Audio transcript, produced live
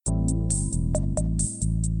You're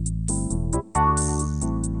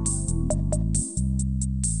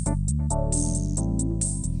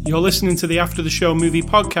listening to the After the Show movie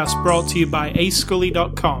podcast brought to you by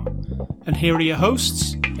ascully.com. And here are your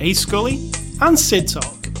hosts, A Scully and Sid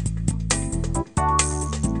Talk.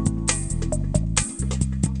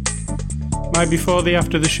 My before the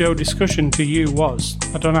After the Show discussion to you was,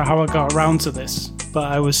 I don't know how I got around to this,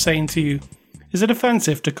 but I was saying to you, is it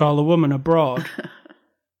offensive to call a woman a broad?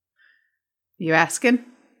 You asking?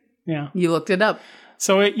 Yeah. You looked it up.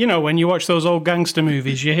 So, when you watch those old gangster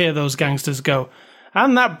movies, you hear those gangsters go,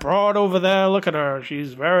 and that broad over there, look at her,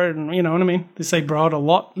 she's very, you know what I mean? They say broad a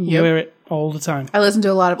lot. You hear it all the time. I listen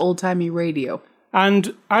to a lot of old-timey radio.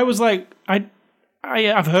 And I was like, I've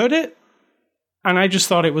heard it, and I just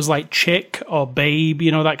thought it was like chick or babe,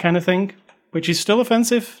 that kind of thing, which is still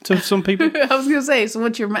offensive to some people. I was going to say, so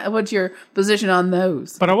what's your position on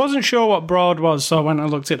those? But I wasn't sure what broad was, so I went and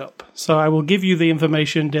looked it up. So I will give you the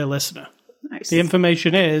information, dear listener. Nice. The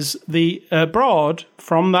information is the broad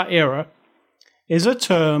from that era is a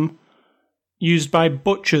term used by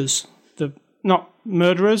butchers, not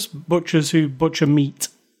murderers, butchers who butcher meat.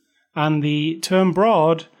 And the term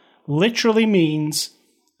broad literally means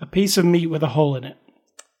a piece of meat with a hole in it.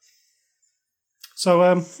 So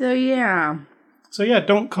yeah,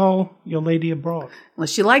 don't call your lady a broad.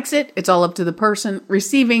 Unless she likes it, it's all up to the person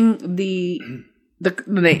receiving the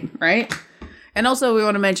name, right? And also, we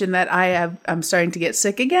want to mention that I'm starting to get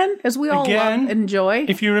sick again, as we all love and enjoy.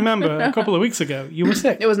 If you remember, a couple of weeks ago, you were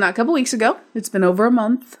sick. It was not a couple weeks ago. It's been over a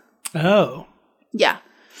month. Oh. Yeah.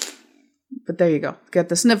 But there you go. Got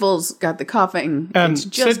the sniffles, got the coughing. It's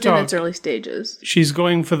just in its early stages. She's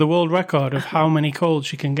going for the world record of how many colds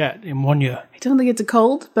she can get in 1 year. I don't think it's a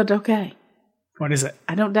cold, but okay. What is it?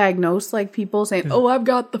 I don't diagnose like people saying, I've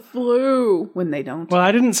got the flu, when they don't. Well,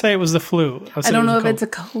 I didn't say it was the flu. I don't know if it's a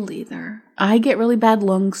cold either. I get really bad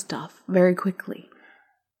lung stuff very quickly.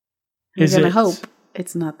 You're going to hope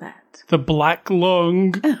it's not that. The black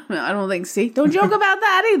lung? No, I don't think, see? Don't joke about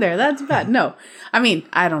that either. That's bad. No. I mean,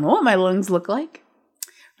 I don't know what my lungs look like.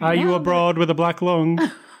 Are you a broad with a black lung?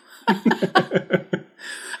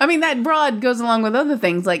 I mean, that broad goes along with other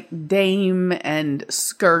things like dame and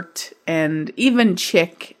skirt and even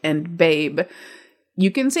chick and babe. You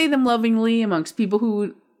can say them lovingly amongst people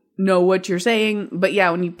who know what you're saying. But yeah,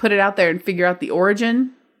 when you put it out there and figure out the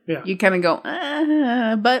origin, you kind of go,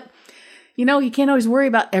 But, you can't always worry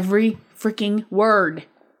about every freaking word.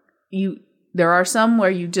 There are some where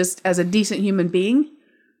you just, as a decent human being,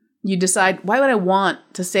 you decide, why would I want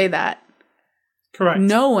to say that? Correct.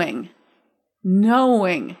 Knowing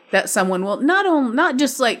that someone will not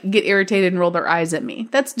just like get irritated and roll their eyes at me.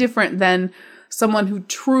 That's different than someone who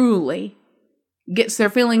truly gets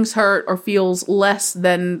their feelings hurt or feels less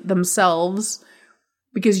than themselves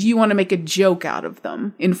because you want to make a joke out of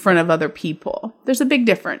them in front of other people. There's a big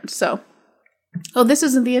difference. So, this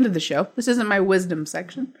isn't the end of the show. This isn't my wisdom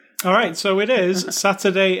section. All right, so it is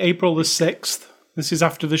Saturday, April the 6th. This is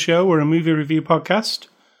After the Show. We're a movie review podcast.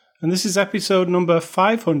 And this is episode number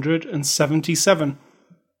 577.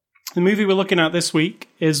 The movie we're looking at this week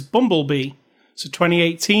is Bumblebee. It's a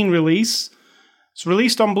 2018 release. It's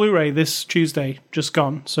released on Blu-ray this Tuesday, just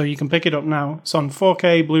gone. So you can pick it up now. It's on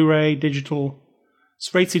 4K, Blu-ray, digital.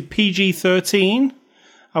 It's rated PG-13.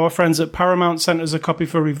 Our friends at Paramount sent us a copy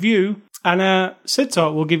for review. And Sid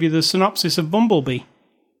Talk will give you the synopsis of Bumblebee.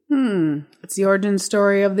 It's the origin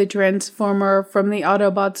story of the Transformer from the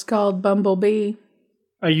Autobots called Bumblebee.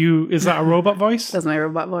 Is that a robot voice? That's my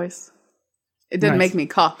robot voice. It didn't make me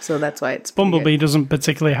cough, so that's why it's Bumblebee doesn't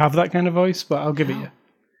particularly have that kind of voice, but I'll give it you.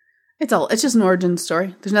 It's just an origin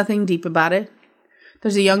story. There's nothing deep about it.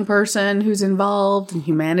 There's a young person who's involved and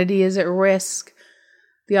humanity is at risk.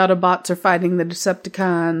 The Autobots are fighting the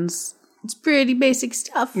Decepticons. It's pretty basic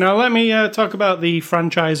stuff. Now let me talk about the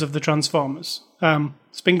franchise of the Transformers.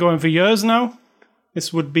 It's been going for years now.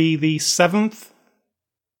 This would be the 7th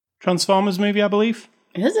Transformers movie, I believe.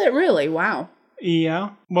 Is it really? Wow. Yeah.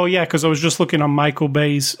 Well, yeah, because I was just looking on Michael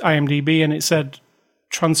Bay's IMDb and it said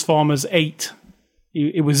Transformers 8.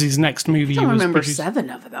 It was his next movie. I don't remember 7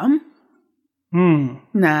 of them.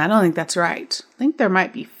 Nah, I don't think that's right. I think there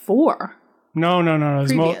might be 4. No.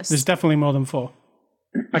 There's definitely more than 4.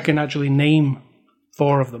 I can actually name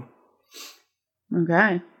 4 of them.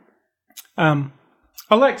 Okay.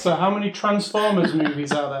 Alexa, how many Transformers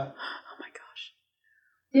movies are there?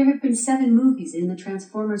 There have been 7 movies in the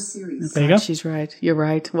Transformers series. There you go. She's right. You're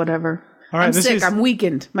right. Whatever. All right, I'm sick. I'm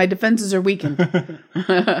weakened. My defenses are weakened.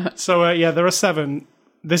 So, there are 7.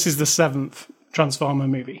 This is the 7th Transformer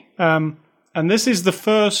movie. And this is the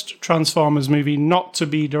first Transformers movie not to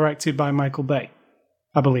be directed by Michael Bay.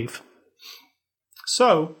 I believe.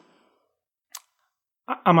 So,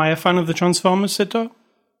 am I a fan of the Transformers, Sito?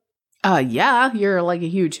 Yeah, you're like a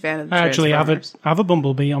huge fan of the I actually Transformers. have a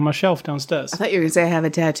Bumblebee on my shelf downstairs. I thought you were going to say I have a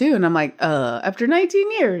tattoo, and I'm like, after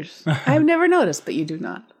 19 years. I've never noticed, but you do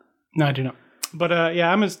not. No, I do not. But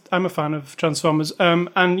yeah, I'm a fan of Transformers.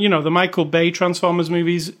 And, you know, the Michael Bay Transformers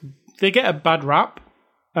movies, they get a bad rap.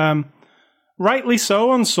 Rightly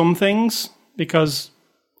so on some things, because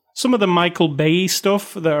some of the Michael Bay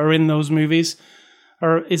stuff that are in those movies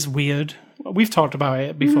is weird. We've talked about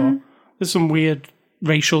it before. Mm-hmm. There's some weird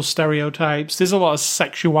racial stereotypes. There's a lot of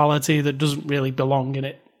sexuality that doesn't really belong in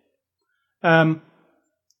it.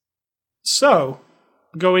 So,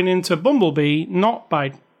 going into Bumblebee, not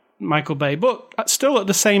by Michael Bay, but still at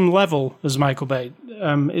the same level as Michael Bay.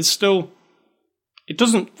 It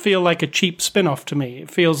doesn't feel like a cheap spin-off to me. It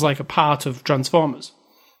feels like a part of Transformers.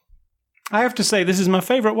 I have to say, this is my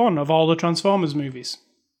favourite one of all the Transformers movies.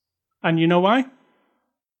 And you know why?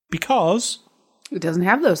 Because it doesn't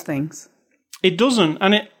have those things. It doesn't,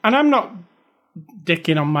 and I'm not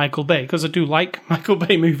dicking on Michael Bay, because I do like Michael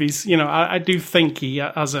Bay movies. You know, I do think he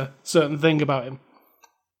has a certain thing about him.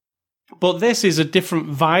 But this is a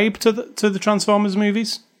different vibe to the Transformers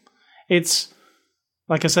movies. It's,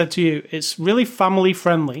 like I said to you, it's really family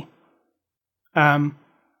friendly.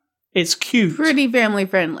 It's cute. Pretty family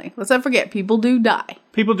friendly. Let's not forget, people do die.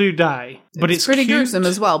 People do die, but it's pretty cute. gruesome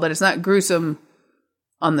as well, but it's not gruesome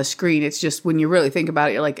on the screen. It's just when you really think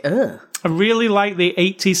about it, you're like, ugh. I really like the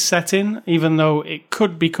 80s setting, even though it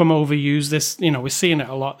could become overused. We're seeing it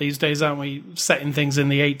a lot these days, aren't we? Setting things in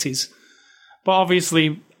the 80s. But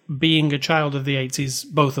obviously, being a child of the 80s,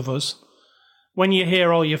 both of us, when you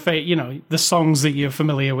hear all your the songs that you're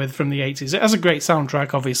familiar with from the 80s, it has a great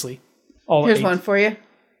soundtrack, obviously. Here's one for you.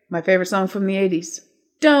 My favorite song from the 80s.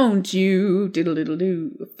 Don't you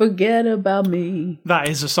diddle-diddle-do forget about me. That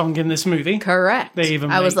is a song in this movie. Correct.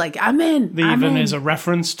 I was like, I'm in. There even is a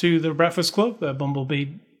reference to the Breakfast Club. Bumblebee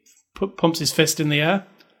pumps his fist in the air,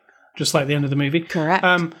 just like the end of the movie. Correct.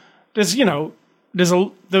 The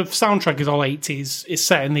soundtrack is all 80s. It's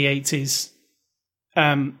set in the 80s.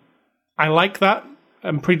 I like that.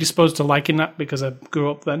 I'm predisposed to liking that because I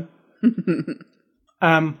grew up then.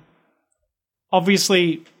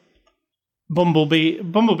 Obviously,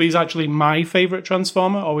 Bumblebee is actually my favourite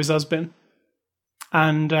Transformer, always has been.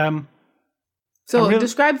 And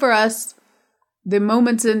describe for us the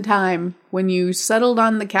moments in time when you settled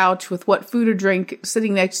on the couch with what food or drink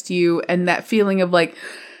sitting next to you, and that feeling of like,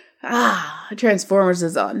 Transformers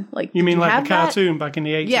is on. Like, you mean like the cartoon back in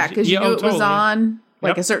the 80s? Yeah, because you knew it was on.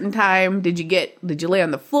 Like a certain time, did you lay on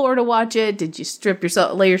the floor to watch it? Did you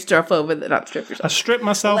lay yourself over not strip yourself. I stripped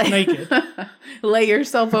myself naked. Lay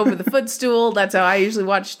yourself over the footstool. That's how I usually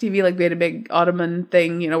watch TV. Like we had a big ottoman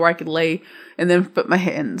thing, where I could lay and then put my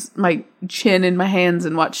chin in my hands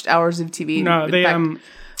and watched hours of TV. No,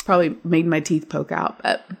 probably made my teeth poke out.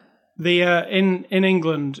 But in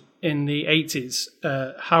England in the 80s,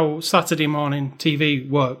 how Saturday morning TV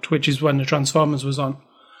worked, which is when the Transformers was on,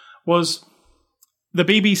 was the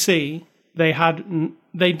BBC. They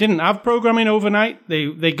didn't have programming overnight.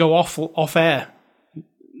 They go off air.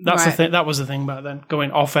 That's the thing. That was the thing back then,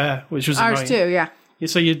 going off air, which was ours annoying. too. Yeah.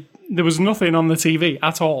 So there was nothing on the TV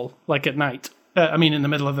at all, like at night. In the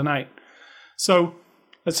middle of the night. So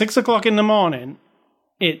at 6 o'clock in the morning,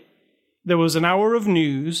 there was an hour of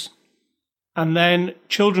news, and then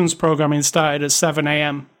children's programming started at 7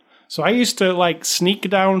 a.m. So I used to sneak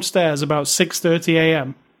downstairs about 6:30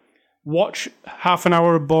 a.m., watch half an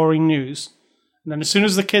hour of boring news, and then as soon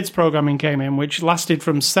as the kids' programming came in, which lasted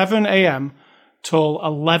from 7 a.m. till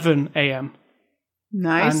 11 a.m.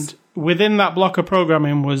 Nice. And within that block of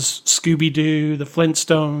programming was Scooby-Doo, the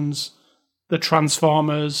Flintstones, the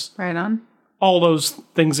Transformers. Right on. All those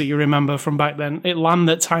things that you remember from back then. Land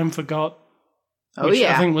That Time Forgot. Which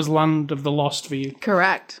I think was Land of the Lost for you.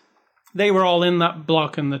 Correct. They were all in that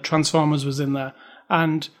block, and the Transformers was in there.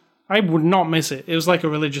 And I would not miss it. It was like a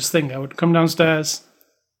religious thing. I would come downstairs,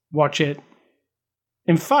 watch it.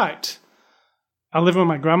 In fact, I lived with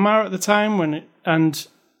my grandma at the time and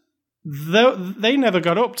they never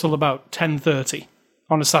got up till about 10:30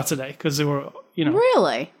 on a Saturday because they were,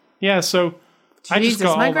 Really? Yeah, so Jesus, I just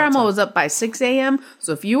got my grandma was up by 6 a.m.,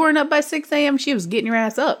 so if you weren't up by 6 a.m., she was getting your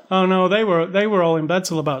ass up. Oh, no, they were all in bed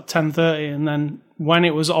till about 10:30, and then when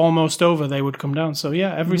it was almost over, they would come down. So,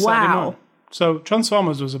 yeah, every Saturday morning. So,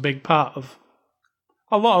 Transformers was a big part of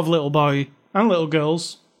a lot of little boy and little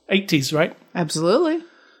girls. 80s, right? Absolutely.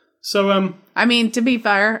 So, to be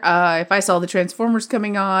fair, if I saw the Transformers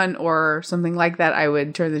coming on or something like that, I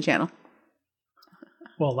would turn the channel.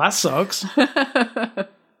 Well, that sucks.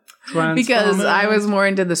 Because I was more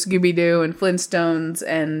into the Scooby-Doo and Flintstones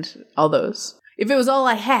and all those. If it was all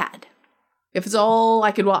I had, if it's all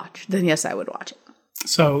I could watch, then yes, I would watch it.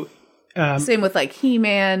 So, same with like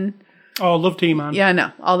He-Man. Oh, I loved He-Man. Yeah, I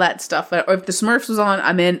know. All that stuff. Or if the Smurfs was on,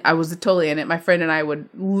 I'm in. I was totally in it. My friend and I would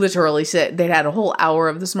literally sit. They'd had a whole hour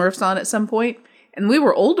of the Smurfs on at some point. And we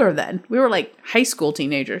were older then. We were like high school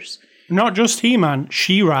teenagers. Not just He-Man,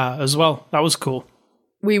 She-Ra as well. That was cool.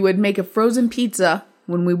 We would make a frozen pizza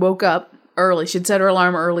when we woke up early. She'd set her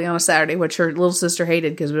alarm early on a Saturday, which her little sister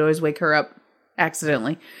hated because we'd always wake her up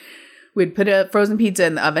accidentally. We'd put a frozen pizza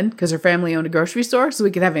in the oven because her family owned a grocery store, so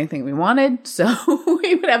we could have anything we wanted. So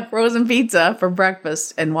we would have frozen pizza for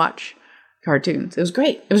breakfast and watch cartoons. It was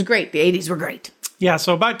great. It was great. The 80s were great. Yeah,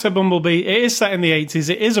 so back to Bumblebee. It is set in the 80s.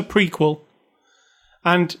 It is a prequel.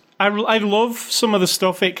 And I love some of the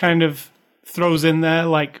stuff it kind of throws in there.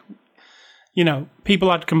 Like, you know,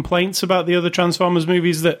 people had complaints about the other Transformers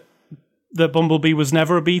movies that Bumblebee was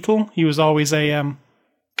never a Beetle. He was always a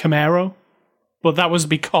Camaro. But that was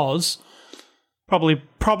because, probably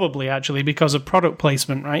actually, because of product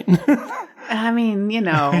placement, right? I mean, you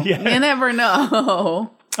know, You never know.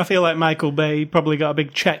 I feel like Michael Bay probably got a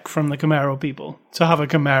big check from the Camaro people to have a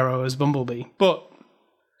Camaro as Bumblebee. But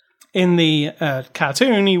in the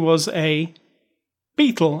cartoon, he was a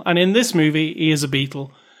Beetle. And in this movie, he is a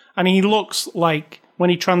Beetle. And he looks like, when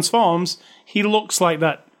he transforms, he looks like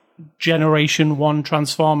that Generation 1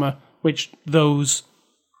 Transformer, which those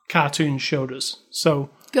cartoons showed us. So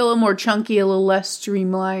a little more chunky, a little less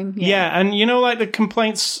streamlined. Yeah, and you know, like the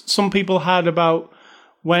complaints some people had about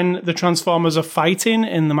when the Transformers are fighting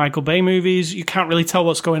in the Michael Bay movies, you can't really tell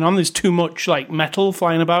what's going on. There's too much like metal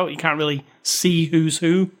flying about. You can't really see who's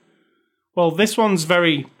who. Well, this one's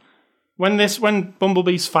very when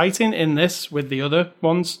Bumblebee's fighting in this with the other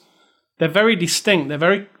ones, they're very distinct.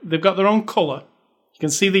 They've got their own color. You can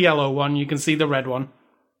see the yellow one, you can see the red one.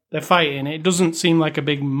 They're fighting. It doesn't seem like a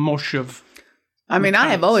big mush of... I mean, I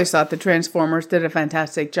have always thought the Transformers did a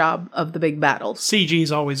fantastic job of the big battles. CG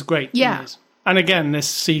is always great. Yeah. And again,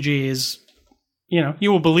 this CG is, you know,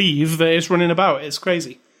 you will believe that it's running about. It's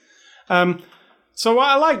crazy. So what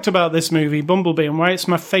I liked about this movie, Bumblebee, and why it's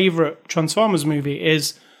my favourite Transformers movie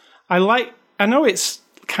is I know it's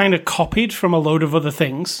kind of copied from a load of other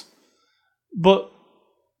things, but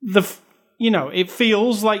it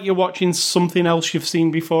feels like you're watching something else you've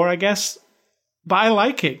seen before, I guess. But I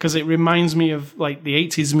like it because it reminds me of like the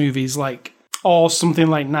 80s movies, like, or something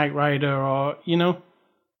like Knight Rider, or, you know?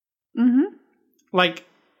 Mm-hmm. Like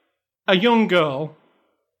a young girl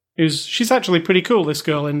she's actually pretty cool, this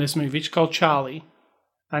girl in this movie. She's called Charlie.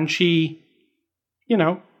 And she's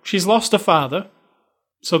lost her father.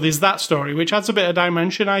 So there's that story, which adds a bit of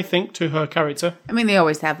dimension, I think, to her character. I mean, they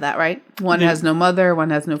always have that, right? One has no mother,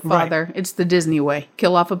 one has no father. Right. It's the Disney way.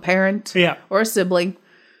 Kill off a parent or a sibling.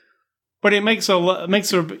 But it makes her,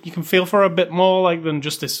 you can feel for her a bit more like than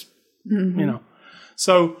just this, you know.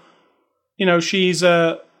 So, you know, she's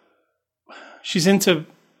into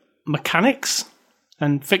mechanics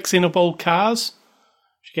and fixing up old cars.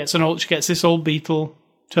 She gets this old Beetle,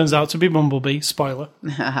 turns out to be Bumblebee, spoiler.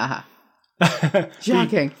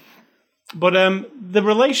 Shocking. But the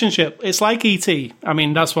relationship, it's like E.T. I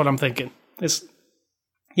mean, that's what I'm thinking. It's,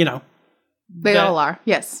 you know. They all are,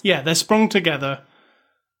 yes. Yeah, they're sprung together.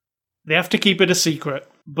 They have to keep it a secret.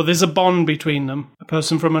 But there's a bond between them. A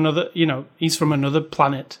person from another, you know, he's from another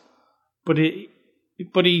planet. But he,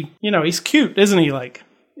 you know, he's cute, isn't he? Like,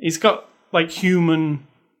 he's got, like, human...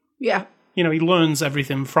 Yeah. You know, he learns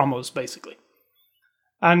everything from us, basically.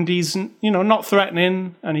 And he's, you know, not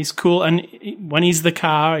threatening, and he's cool. And when he's the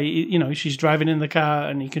car, she's driving in the car,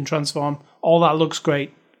 and he can transform. All that looks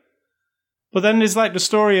great. But then there's, like, the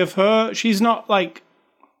story of her. She's not, like...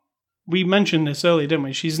 We mentioned this earlier, didn't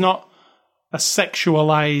we? She's not a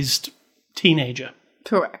sexualized teenager.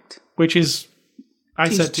 Correct. Which is...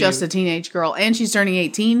 She's just a teenage girl. And she's turning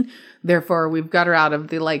 18. Therefore, we've got her out of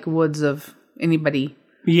the, like, woods of anybody...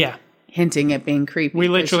 Yeah. Hinting at being creepy. We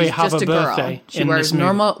literally have a birthday. She wears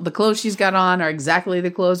normal. The clothes she's got on are exactly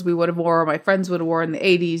the clothes we would have wore, my friends would have worn in the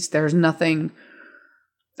 80s. There's nothing.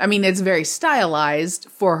 I mean, it's very stylized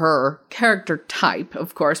for her character type,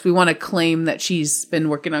 of course. We want to claim that she's been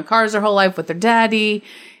working on cars her whole life with her daddy,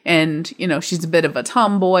 and, you know, she's a bit of a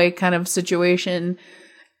tomboy kind of situation.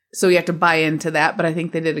 So you have to buy into that, but I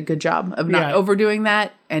think they did a good job of not overdoing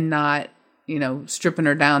that and not, you know, stripping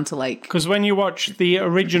her down to like... Because when you watch the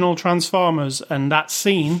original Transformers and that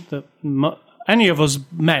scene that any of us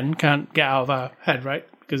men can't get out of our head, right?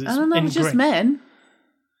 Because it's I don't know, it's just men.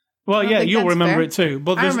 Well, yeah, you'll remember it too.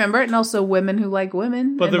 But I remember it, and also women who like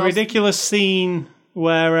women. But the ridiculous scene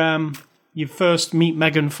where you first meet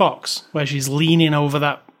Megan Fox, where she's leaning over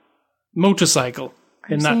that motorcycle.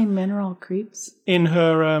 Are you saying men are all creeps? In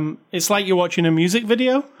her, it's like you're watching a music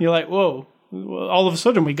video. You're like, whoa, all of a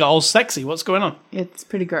sudden we got all sexy. What's going on? It's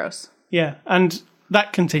pretty gross. Yeah, and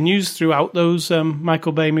that continues throughout those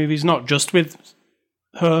Michael Bay movies, not just with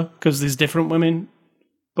her, because there's different women,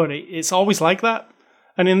 but it's always like that.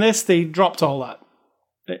 And in this, they dropped all that.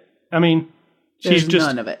 I mean, There's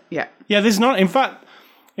none of it. Yeah. Yeah, there's not. In fact,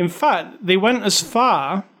 they went as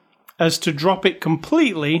far as to drop it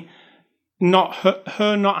completely. Not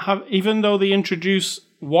her not have, even though they introduce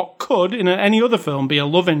what could in any other film be a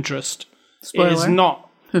love interest. Spoiler. It is not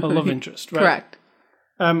a love interest, right?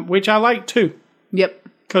 Correct. Which I like too. Yep.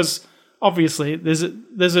 Because obviously there's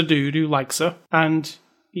a dude who likes her, and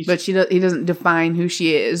but he doesn't define who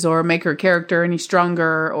she is or make her character any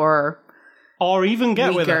stronger or even get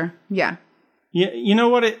weaker. with her. Yeah. Yeah, you know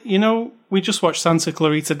what? We just watched Santa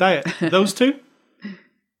Clarita Diet. Those two,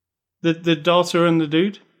 the daughter and the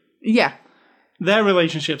dude. Yeah. Their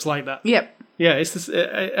relationship's like that. Yep. Yeah, it's this,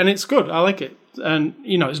 and it's good. I like it, and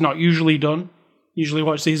it's not usually done. Usually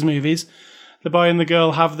watch these movies. The boy and the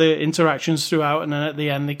girl have the interactions throughout, and then at the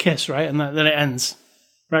end they kiss, right? And then it ends,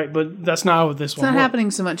 right? But that's not how this one It's not works. happening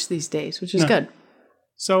so much these days, which is good.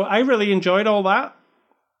 So I really enjoyed all that.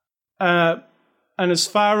 And as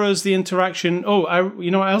far as the interaction, you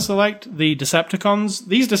know what else I liked? The Decepticons.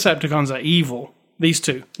 These Decepticons are evil. These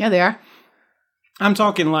two. Yeah, they are. I'm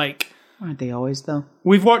talking like... Aren't they always, though?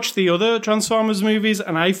 We've watched the other Transformers movies,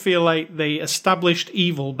 and I feel like they established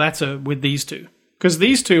evil better with these two. Because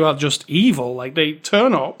these two are just evil. Like, they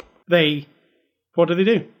turn up, what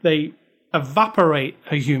do? They evaporate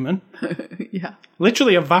a human. Yeah.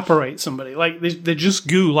 Literally evaporate somebody. Like, they just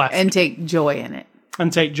goo left. And take joy in it.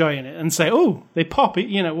 And take joy in it. And say, oh, they pop.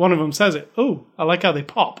 One of them says it. Oh, I like how they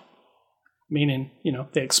pop. Meaning,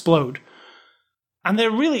 they explode. And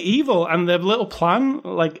they're really evil, and their little plan,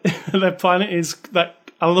 like, their plan is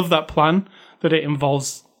that, I love that plan, that it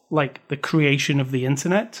involves, like, the creation of the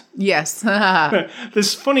internet. Yes.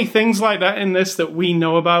 There's funny things like that in this that we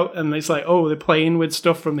know about, and it's like, they're playing with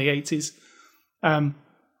stuff from the 80s.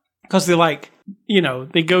 Because they're like,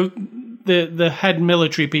 they go, the head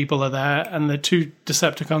military people are there, and the two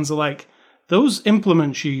Decepticons are like, those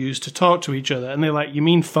implements you use to talk to each other, and they're like, you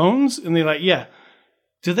mean phones? And they're like, yeah.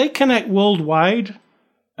 Do they connect worldwide?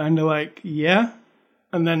 And they're like, yeah.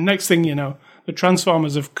 And then next thing you know, the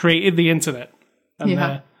Transformers have created the internet. And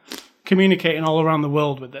they're communicating all around the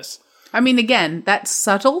world with this. I mean, again, that's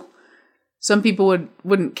subtle. Some people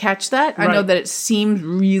wouldn't catch that. Right. I know that it seems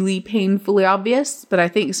really painfully obvious, but I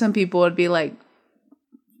think some people would be like,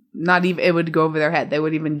 not even, it would go over their head. They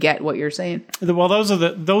wouldn't even get what you're saying. Well, those are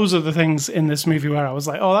the things in this movie where I was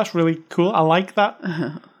like, oh, that's really cool. I like that.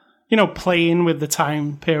 Uh-huh. Playing with the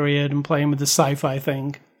time period and playing with the sci-fi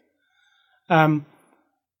thing.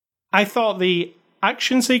 I thought the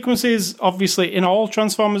action sequences, obviously, in all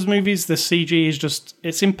Transformers movies, the CG is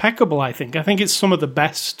it's impeccable, I think. I think it's some of the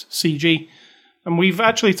best CG. And we've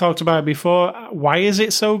actually talked about it before. Why is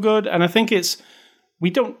it so good? And I think we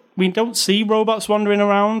don't see robots wandering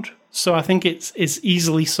around, so I think it's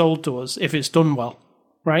easily sold to us if it's done well.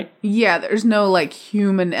 Right? Yeah, there's no, like,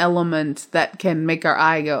 human element that can make our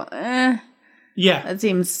eye go, Yeah. That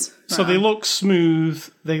seems wrong. So they look smooth.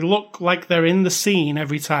 They look like they're in the scene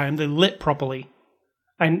every time. They're lit properly.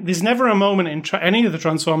 And there's never a moment in any of the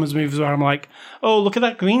Transformers movies where I'm like, oh, look at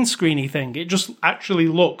that green screeny thing. It just actually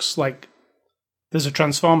looks like there's a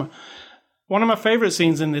Transformer. One of my favorite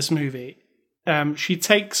scenes in this movie, she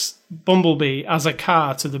takes Bumblebee as a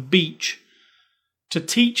car to the beach to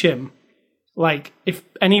teach him, like, if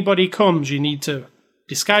anybody comes, you need to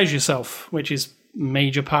disguise yourself, which is a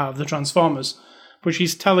major part of the Transformers. But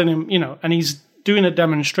she's telling him, and he's doing a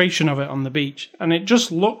demonstration of it on the beach. And it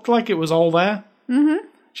just looked like it was all there. Mm-hmm.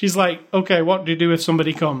 She's like, okay, what do you do if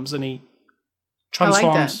somebody comes? And he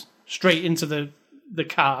transforms straight into the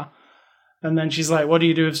car. And then she's like, what do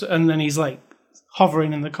you do if... And then he's like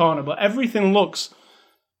hovering in the corner. But everything looks...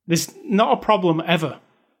 There's not a problem ever.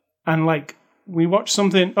 And like... We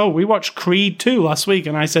watched Creed 2 last week,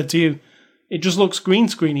 and I said to you, it just looks green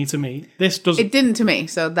screeny to me. This doesn't. It didn't to me,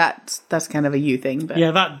 so that's kind of a you thing. But.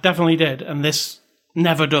 Yeah, that definitely did, and this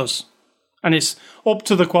never does. And it's up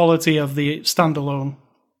to the quality of the standalone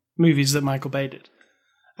movies that Michael Bay did.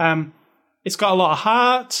 It's got a lot of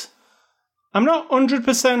heart. I'm not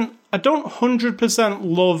 100%. I don't 100%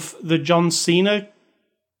 love the John Cena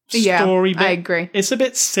story. Yeah, I agree. It's a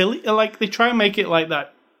bit silly. Like they try and make it like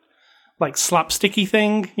that. Like slapsticky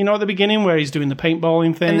thing, at the beginning where he's doing the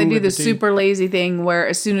paintballing thing. And they do the super lazy thing where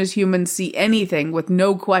as soon as humans see anything with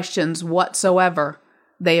no questions whatsoever,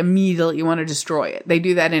 they immediately want to destroy it. They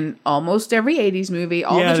do that in almost every 80s movie,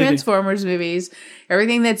 all Yeah, the they do. Transformers movies,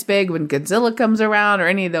 everything that's big. When Godzilla comes around or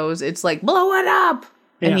any of those, it's like, blow it up!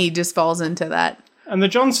 And Yeah. he just falls into that. And the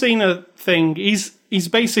John Cena thing, he's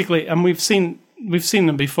basically, and we've seen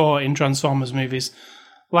them before in Transformers movies.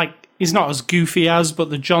 Like, he's not as goofy as,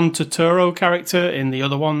 but the John Turturro character in the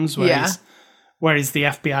other ones, where he's the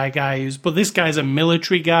FBI guy, but this guy's a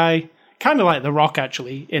military guy, kind of like The Rock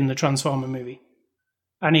actually in the Transformer movie.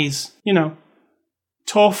 And he's,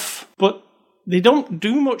 tough, but they don't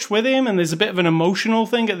do much with him, and there's a bit of an emotional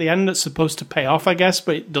thing at the end that's supposed to pay off, I guess,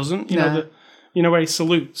 but it doesn't. Where he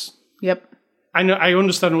salutes. Yep. I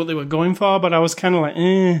understand what they were going for, but I was kind of like,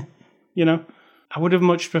 I would have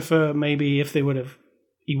much preferred maybe if he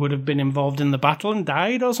would have been involved in the battle and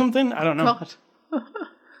died or something. I don't know. God.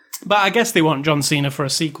 But I guess they want John Cena for a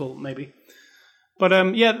sequel, maybe. But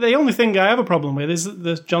the only thing I have a problem with is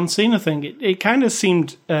the John Cena thing. It kind of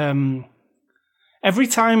seemed every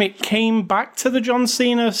time it came back to the John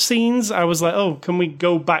Cena scenes, I was like, oh, can we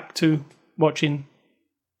go back to watching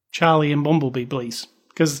Charlie and Bumblebee, please?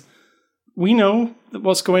 Because we know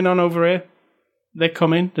what's going on over here. They're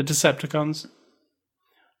coming, the Decepticons.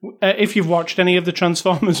 If you've watched any of the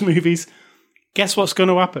Transformers movies, guess what's going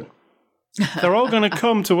to happen? They're all going to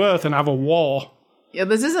come to Earth and have a war. Yeah,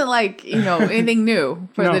 this isn't like, anything new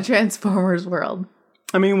for No. the Transformers world.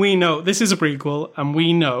 I mean, we know this is a prequel, and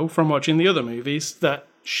we know from watching the other movies that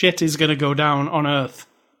shit is going to go down on Earth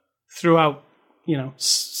throughout,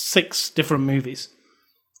 6 different movies.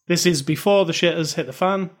 This is before the shit has hit the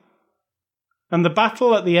fan. And the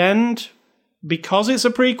battle at the end, because it's a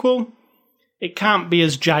prequel, it can't be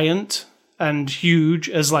as giant and huge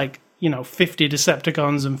as 50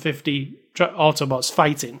 Decepticons and 50 Autobots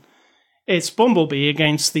fighting. It's Bumblebee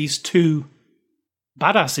against these 2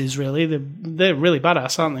 badasses, really. They're really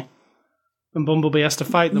badass, aren't they? And Bumblebee has to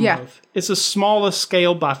fight them both. It's a smaller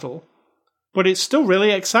scale battle, but it's still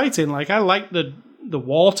really exciting. I like the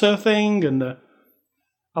water thing, and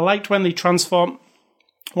I liked when they transform.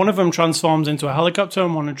 One of them transforms into a helicopter,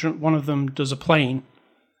 and one of them does a plane.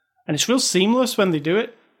 And it's real seamless when they do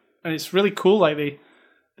it, and it's really cool.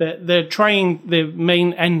 They're trying, the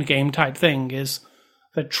main end game type thing is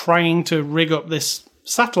they're trying to rig up this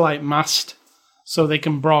satellite mast so they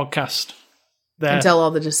can broadcast And tell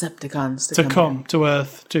all the Decepticons to come to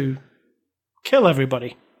Earth to kill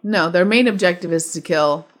everybody. No, their main objective is to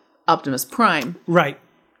kill Optimus Prime. Right.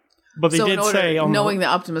 But they So did in order, say on knowing that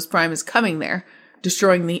Optimus Prime is coming there,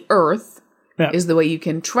 destroying the Earth Yeah. is the way you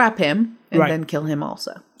can trap him and Right. then kill him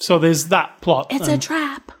also. So there's that plot. It's a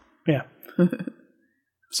trap. Yeah.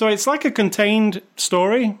 So it's like a contained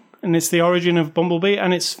story, and it's the origin of Bumblebee,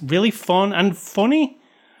 and it's really fun and funny.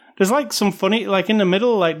 There's some funny, in the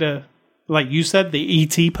middle, like you said, the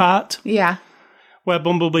E.T. part, Yeah. where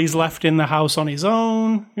Bumblebee's left in the house on his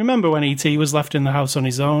own. Remember when E.T. was left in the house on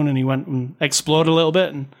his own, and he went and explored a little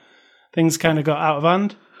bit, and things kind of got out of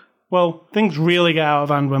hand? Well, things really get out of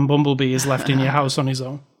hand when Bumblebee is left in your house on his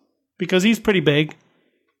own. Because he's pretty big,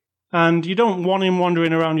 and you don't want him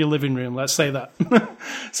wandering around your living room, let's say that.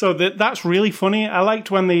 So that's really funny. I liked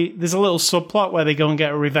when there's a little subplot where they go and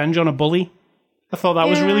get a revenge on a bully. I thought that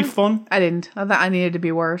was really fun. I didn't. I thought I needed to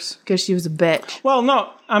be worse because she was a bitch. Well, no,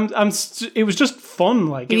 it was just fun.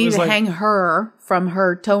 You it need was to hang her from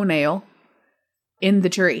her toenail in the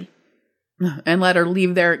tree and let her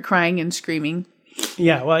leave there crying and screaming.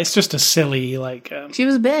 Yeah, well, it's just a silly, She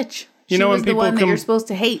was a bitch. You She know, was when the people one that you're supposed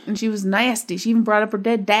to hate, and she was nasty. She even brought up her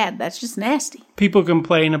dead dad. That's just nasty. people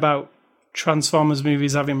complain about Transformers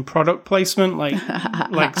movies having product placement,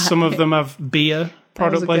 like some of them have beer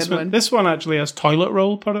product a good placement. one. This one actually has toilet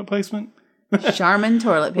roll product placement, Charmin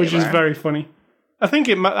toilet paper. which is very funny. I think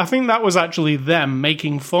that was actually them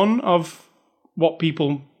making fun of what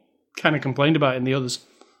people kind of complained about in the others.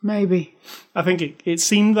 Maybe. I think it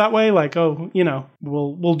seemed that way,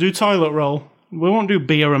 we'll do toilet roll. We won't do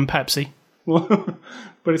beer and Pepsi.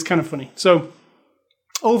 But it's kind of funny. So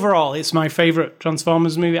overall, it's my favorite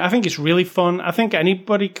Transformers movie. I think it's really fun. I think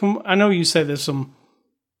anybody can. I know you say there's some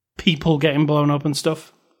people getting blown up and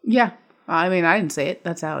stuff, Yeah. I mean, I didn't say it.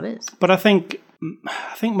 That's how it is. but I think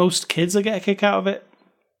most kids will get a kick out of it.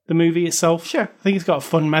 The movie itself. Sure. I think it's got a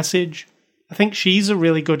fun message. I think she's a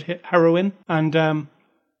really good heroine, and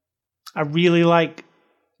I really like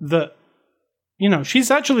that. She's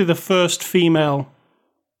actually the first female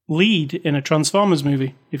lead in a Transformers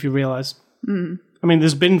movie, if you realize. Mm. I mean,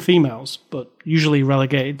 there's been females, but usually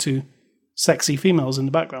relegated to sexy females in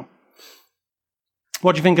the background.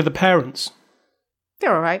 What do you think of the parents?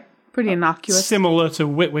 They're all right. Pretty innocuous. Similar to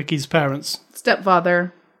Witwicky's parents.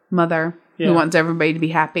 Stepfather, mother, Yeah. who wants everybody to be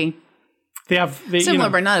happy. They have Similar,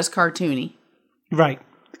 but not as cartoony. right,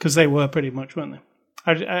 because they were pretty much, weren't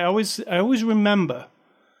they? I always remember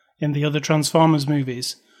in the other Transformers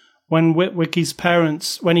movies when Witwicky's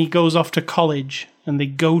parents, when he goes off to college and they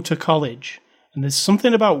go to college, and there's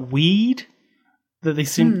something about weed that they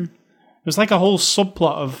seem. There's like a whole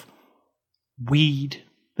subplot of weed.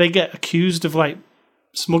 They get accused of like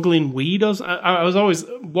smuggling weed. I was always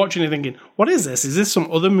watching it thinking, what is this? Is this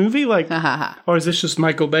some other movie? Like, or is this just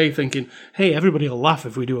Michael Bay thinking, hey, everybody will laugh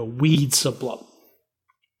if we do a weed subplot?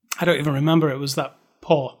 I don't even remember it was that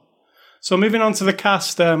poor. So moving on to the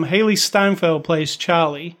cast, Haley Steinfeld plays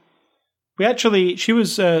Charlie. She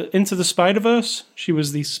was Into the Spider-Verse. She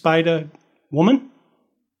was the Spider-Woman.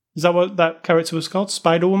 Is that what that character was called?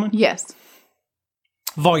 Spider-Woman? Yes.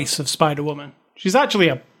 Voice of Spider-Woman. She's actually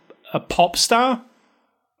a pop star,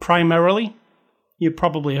 primarily. You've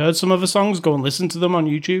probably heard some of her songs. Go and listen to them on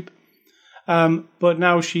YouTube. But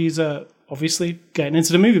now she's obviously getting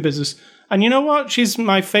into the movie business. And you know what? She's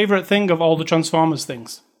my favorite thing of all the Transformers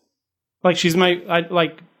things. Like, she's like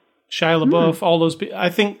Shia LaBeouf, all those people. I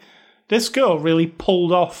think this girl really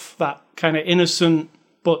pulled off that kind of innocent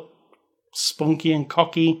but spunky and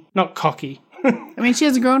cocky. Not cocky. I mean, she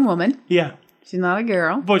is a grown woman. Yeah. She's not a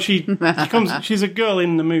girl. But she's a girl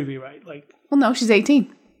in the movie, right? Like, Well, no, she's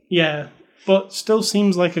 18. yeah, but still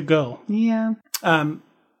seems like a girl. Yeah.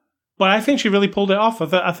 But I think she really pulled it off.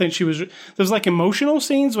 I think she was. There's like emotional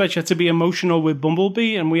scenes where she had to be emotional with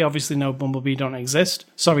Bumblebee, and we obviously know Bumblebee don't exist.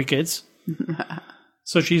 Sorry, kids.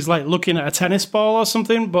 So she's like looking at a tennis ball or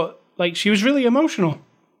something, but like she was really emotional.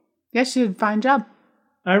 Yeah, she did a fine job.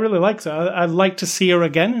 I really liked her. I'd like to see her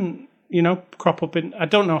again, and crop up in. I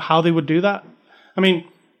don't know how they would do that. I mean,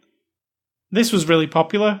 this was really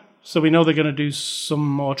popular, so we know they're going to do some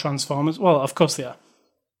more Transformers. Well, of course they are.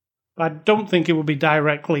 But I don't think it would be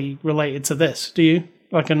directly related to this, do you?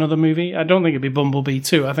 Like another movie? I don't think it'd be Bumblebee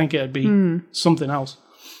 2. I think it'd be something else.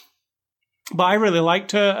 But I really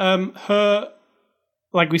liked her. Her,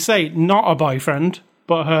 like we say, not a boyfriend,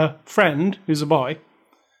 but her friend, who's a boy,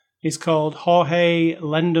 is called Jorge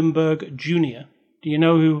Lendenberg Jr. Do you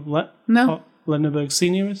know who No. Lendenberg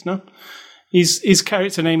Sr. is? No? His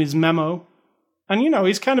character name is Memo. And,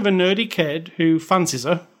 he's kind of a nerdy kid who fancies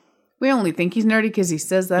her. We only think he's nerdy because he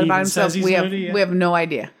says that about himself. We have no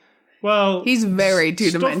idea. Well, He's very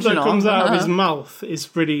two-dimensional. Stuff that comes out of his mouth is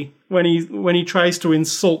pretty when he tries to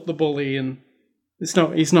insult the bully, and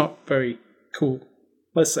he's not very cool.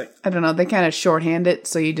 Let's say. I don't know. They kind of shorthand it,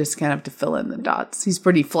 so you just kind of have to fill in the dots. He's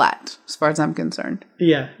pretty flat, as far as I'm concerned.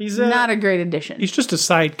 Yeah, he's not a great addition. He's just a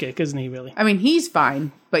sidekick, isn't he? Really? I mean, he's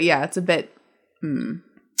fine, but yeah, it's a bit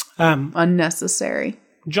unnecessary.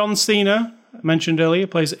 John Cena, I mentioned earlier,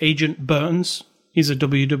 plays Agent Burns. He's a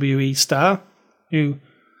WWE star who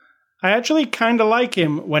I actually kind of like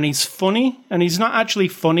him when he's funny, and he's not actually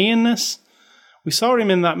funny in this. We saw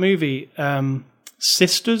him in that movie,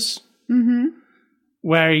 Sisters,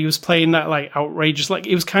 where he was playing that like outrageous, like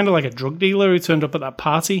he was kind of like a drug dealer who turned up at that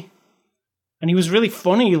party, and he was really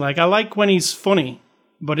funny. Like I like when he's funny,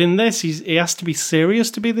 but in this, he has to be serious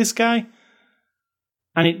to be this guy,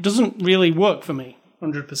 and it doesn't really work for me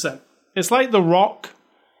 100%. It's like The Rock.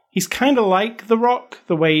 He's kind of like The Rock,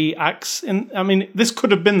 the way he acts. I mean, this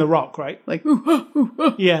could have been The Rock, right? Like,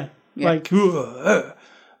 yeah. Like,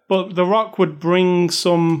 but The Rock would bring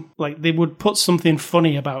some, like, they would put something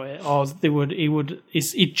funny about it, or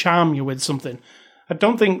he'd charm you with something. I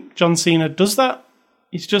don't think John Cena does that.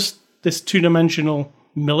 He's just this two-dimensional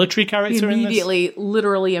military character in this.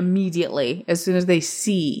 Literally immediately, as soon as they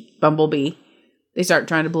see Bumblebee, they start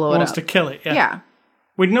trying to blow it up. Wants to kill it, yeah. Yeah.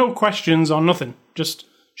 With no questions or nothing. Just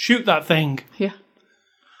shoot that thing. Yeah.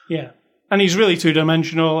 Yeah. And he's really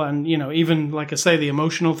two-dimensional, and, even, like I say, the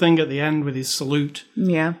emotional thing at the end with his salute.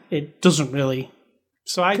 Yeah. It doesn't really...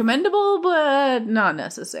 Commendable, but not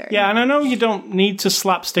necessary. Yeah, and I know you don't need to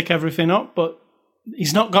slapstick everything up, but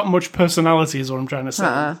he's not got much personality is what I'm trying to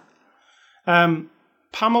say.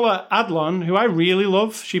 Pamela Adlon, who I really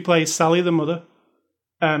love, she plays Sally the mother.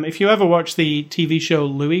 If you ever watch the TV show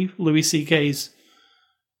Louis C.K.'s,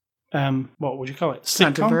 what would you call it?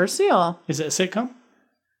 Sitcom? Controversial. Is it a sitcom?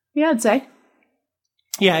 Yeah, I'd say.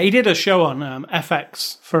 Yeah, he did a show on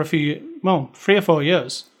FX for 3 or 4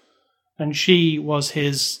 years. And she was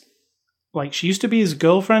his, she used to be his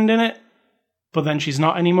girlfriend in it, but then she's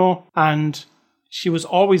not anymore. And she was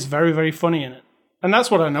always very, very funny in it. And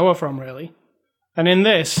that's what I know her from, really. And in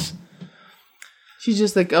this... She's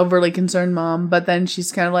just like overly concerned mom, but then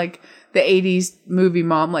she's kind of like the 80s movie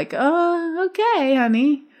mom, like, oh, okay,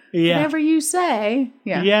 honey. Yeah. Whatever you say.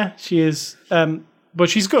 Yeah. Yeah, she is. But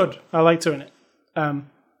she's good. I liked her in it.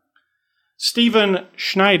 Steven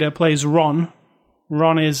Schneider plays Ron.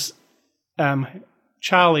 Ron is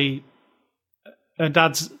Charlie. Her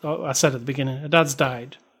dad's, I said at the beginning, her dad's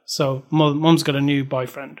died. So mum's got a new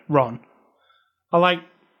boyfriend, Ron.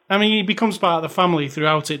 He becomes part of the family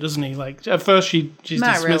throughout it, doesn't he? Like, at first she's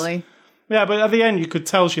Not dismissed. really. Yeah, but at the end you could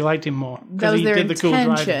tell she liked him more. That was their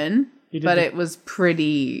intention, but the- it was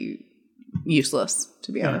pretty useless,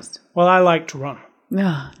 to be honest. Well, I liked Ron.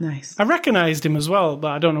 Ah, nice. I recognised him as well,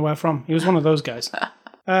 but I don't know where from. He was one of those guys.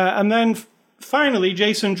 And then finally,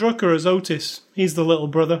 Jason Drucker as Otis. He's the little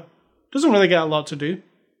brother. Doesn't really get a lot to do.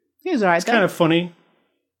 He was alright. It's kind of funny.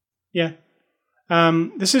 Yeah.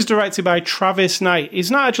 This is directed by Travis Knight. He's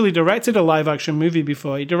not actually directed a live-action movie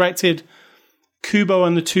before. He directed Kubo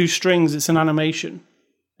and the Two Strings. It's an animation.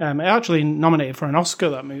 It actually nominated for an Oscar,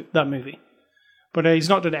 that movie. But he's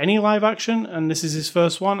not done any live action, and this is his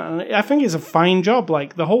first one. And I think it's a fine job.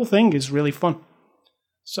 Like, the whole thing is really fun.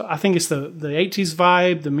 So I think it's the 80s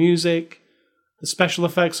vibe, the music, the special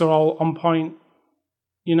effects are all on point.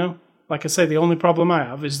 You know? Like I say, the only problem I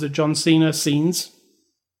have is the John Cena scenes.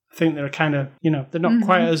 I think they're kind of, they're not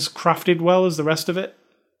quite as crafted well as the rest of it.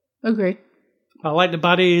 Agreed. I like the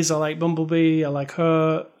baddies, I like Bumblebee, I like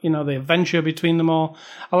her, the adventure between them all.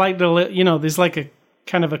 I like there's like a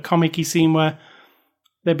kind of a comic-y scene where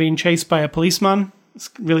they're being chased by a policeman. It's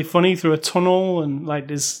really funny through a tunnel, and like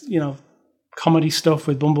there's, comedy stuff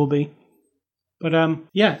with Bumblebee. But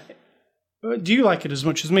yeah. Do you like it as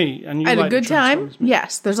much as me? And you I had like a good the time. Transformers movie?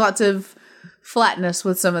 Yes, there's lots of flatness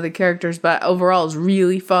with some of the characters, but overall it's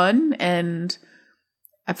really fun, and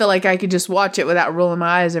I feel like I could just watch it without rolling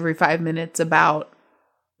my eyes every 5 minutes about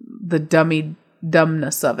the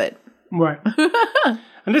dumbness of it. Right.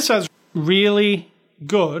 And this has really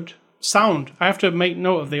good sound. I have to make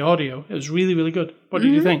note of the audio. It was really, really good. What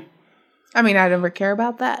did you think? I mean, I never care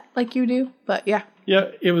about that like you do, but yeah. Yeah,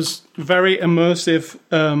 it was very immersive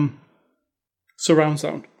surround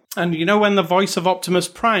sound. And when the voice of Optimus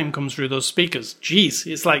Prime comes through those speakers, geez,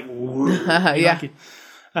 it's like... Yeah.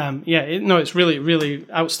 It's really, really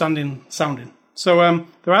outstanding sounding. So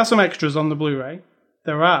there are some extras on the Blu-ray.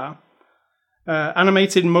 There are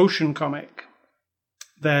animated motion comic.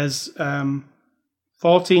 There's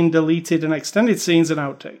 14 deleted and extended scenes and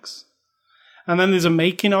outtakes. And then there's a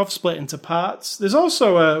making of split into parts. There's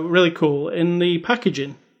also really cool in the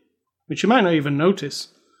packaging, which you might not even notice.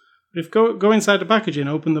 But if go inside the packaging,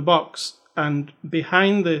 open the box, and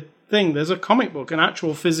behind the thing, there's a comic book, an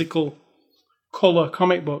actual physical color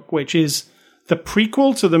comic book, which is the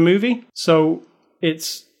prequel to the movie. So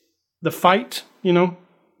it's the fight,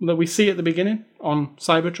 that we see at the beginning on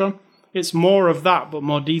Cybertron. It's more of that, but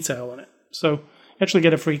more detail on it. So you actually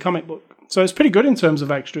get a free comic book. So it's pretty good in terms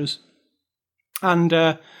of extras. And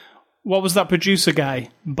what was that producer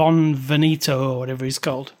guy? Bon Venito, or whatever he's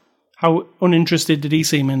called. How uninterested did he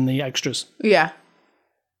seem in the extras? Yeah.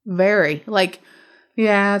 Very.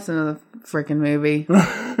 Yeah, it's another freaking movie.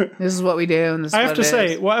 This is what we do, and this is I have to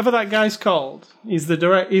say, whatever that guy's called, he's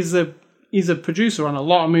a producer on a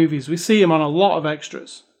lot of movies. We see him on a lot of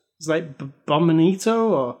extras. He's like Bon Venito,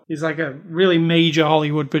 or he's like a really major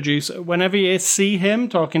Hollywood producer. Whenever you see him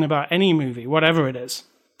talking about any movie, whatever it is,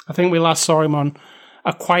 I think we last saw him on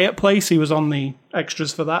A Quiet Place. He was on the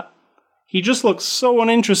extras for that. He just looks so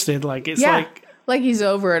uninterested. Like he's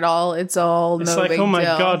over it all. It's all no big deal. Oh my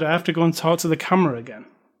God, I have to go and talk to the camera again.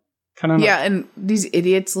 Can I not? Yeah, and these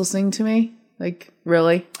idiots listening to me,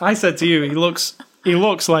 really? I said to you, he looks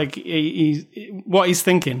like what he's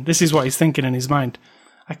thinking. This is what he's thinking in his mind.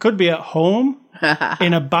 I could be at home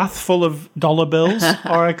in a bath full of dollar bills,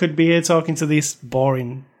 or I could be here talking to this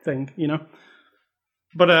boring thing,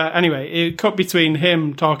 But anyway, it cut between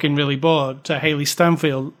him talking really bored to Haley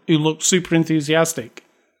Stanfield, who looked super enthusiastic.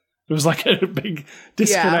 It was like a big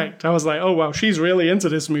disconnect. Yeah. I was like, oh, wow, she's really into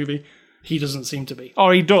this movie. He doesn't seem to be.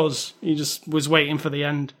 Or he does. He just was waiting for the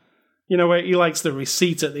end. Where he likes the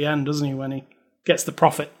receipt at the end, doesn't he, when he gets the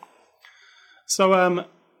profit. So,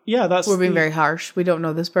 yeah, that's... We're being very harsh. We don't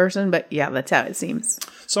know this person, but yeah, that's how it seems.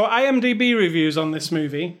 So IMDb reviews on this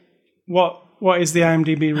movie. What is the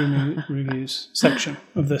IMDb reviews section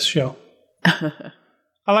of this show? I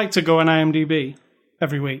like to go on IMDb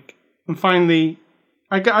every week and find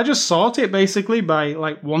I just sort it basically by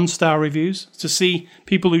 1-star reviews to see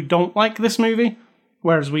people who don't like this movie,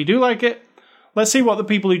 whereas we do like it. Let's see what the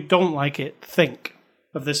people who don't like it think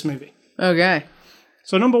of this movie. Okay.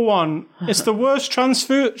 So number 1, it's the worst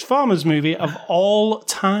Transformers movie of all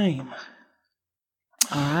time.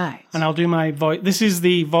 All right. And I'll do my voice. This is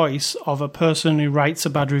the voice of a person who writes a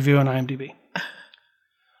bad review on IMDb.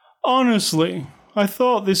 Honestly, I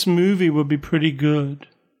thought this movie would be pretty good.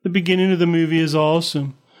 The beginning of the movie is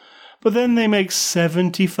awesome. But then they make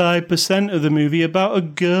 75% of the movie about a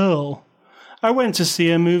girl. I went to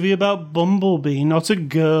see a movie about Bumblebee, not a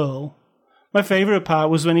girl. My favourite part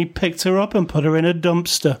was when he picked her up and put her in a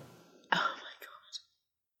dumpster. Oh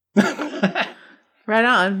my god. Right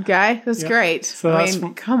on, guy. That's great. So I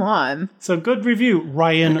mean, come on. So good review,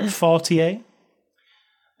 Ryan Fortier.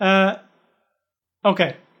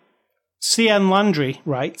 Okay. CN Landry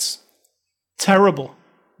writes, terrible.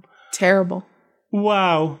 Terrible.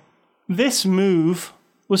 Wow. This move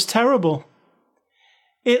was terrible.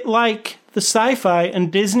 It, like the Sci-Fi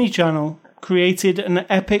and Disney Channel, created an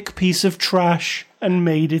epic piece of trash and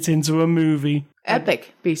made it into a movie.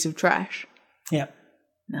 Epic piece of trash. Yeah.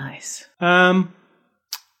 Nice.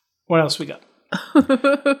 What else we got?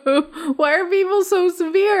 Why are people so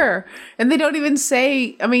severe? And they don't even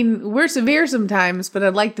say, I mean, we're severe sometimes, but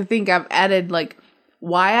I'd like to think I've added, like,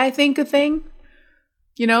 why I think a thing.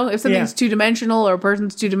 You know, if something's two-dimensional or a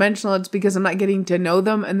person's two-dimensional, it's because I'm not getting to know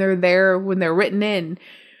them, and they're there when they're written in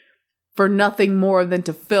for nothing more than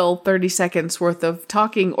to fill 30 seconds worth of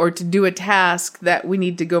talking or to do a task that we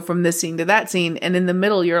need to go from this scene to that scene. And in the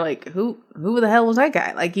middle, you're like, who the hell was that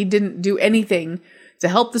guy? Like, he didn't do anything to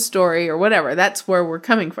help the story or whatever. That's where we're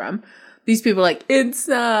coming from. These people are like, it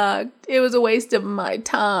sucked. It was a waste of my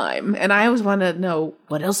time. And I always want to know,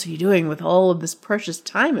 what else are you doing with all of this precious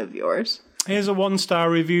time of yours? Here's a 1-star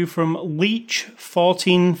review from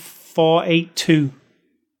Leech14482.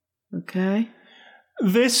 Okay.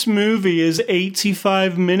 This movie is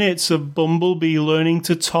 85 minutes of Bumblebee learning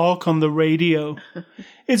to talk on the radio.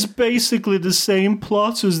 It's basically the same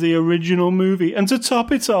plot as the original movie. And to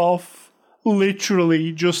top it off,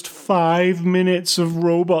 literally just 5 minutes of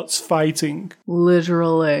robots fighting.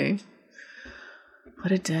 Literally.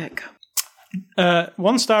 What a dick.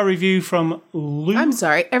 1-star review from Lou. I'm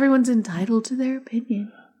sorry. Everyone's entitled to their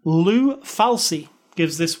opinion. Lou Falsey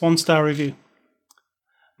gives this 1-star review.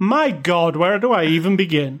 My God, where do I even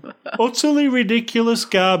begin? Utterly ridiculous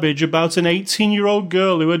garbage about an 18-year-old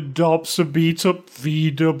girl who adopts a beat-up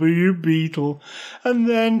VW Beetle and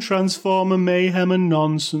then Transformer mayhem and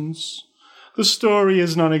nonsense. The story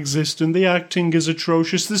is non-existent, the acting is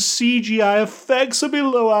atrocious, the CGI effects are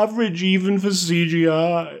below average even for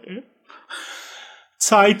CGI.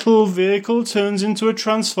 Title vehicle turns into a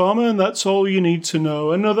transformer and that's all you need to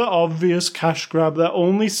know. Another obvious cash grab that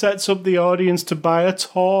only sets up the audience to buy a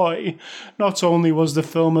toy. Not only was the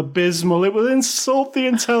film abysmal, it would insult the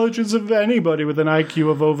intelligence of anybody with an IQ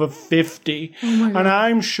of over 50. And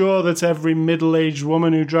I'm sure that every middle-aged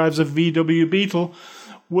woman who drives a VW Beetle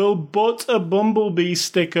will butt a Bumblebee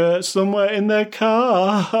sticker somewhere in their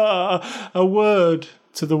car. A word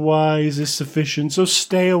to the wise is sufficient, so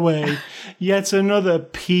stay away. Yet another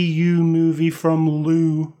PU movie from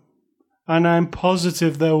Lou. And I'm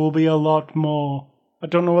positive there will be a lot more. I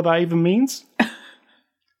don't know what that even means.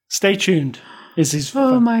 Stay tuned. Is his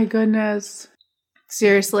Oh my goodness.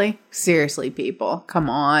 Seriously? Seriously, people. Come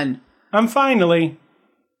on. And finally,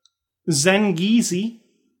 Zengizi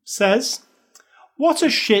says, what a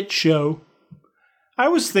shit show. I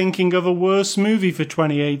was thinking of a worse movie for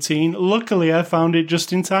 2018. Luckily, I found it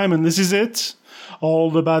just in time, and this is it. All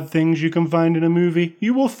the bad things you can find in a movie,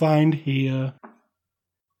 you will find here.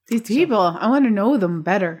 These people, I want to know them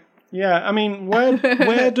better. Yeah, I mean,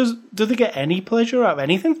 where do they get any pleasure out of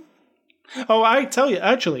anything? Oh, I tell you,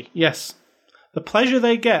 actually, yes. The pleasure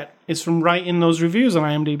they get is from writing those reviews on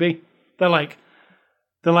IMDb. They're like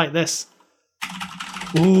this.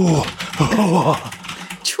 Ooh.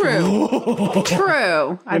 True.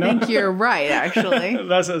 True. I think you're right, actually.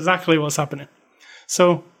 That's exactly what's happening.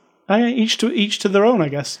 So, each to their own, I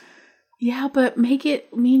guess. Yeah, but make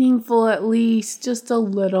it meaningful at least. Just a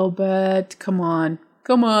little bit. Come on.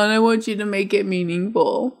 I want you to make it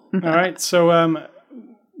meaningful. All right, so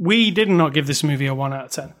we did not give this movie a 1 out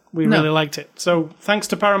of 10. We really liked it. So, thanks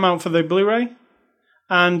to Paramount for the Blu-ray.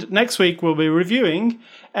 And next week, we'll be reviewing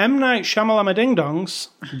M. Night Shyamalan Ding Dong's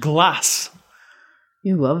Glass.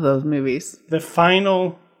 You love those movies. The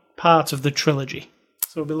final part of the trilogy.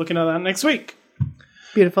 So we'll be looking at that next week.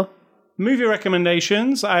 Beautiful. Movie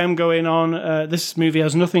recommendations. I am going on. This movie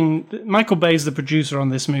has nothing. Michael Bay is the producer on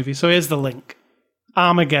this movie, so here's the link.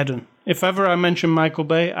 Armageddon. If ever I mention Michael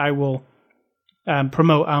Bay, I will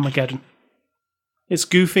promote Armageddon. It's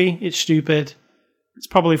goofy. It's stupid. It's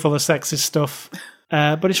probably full of sexist stuff.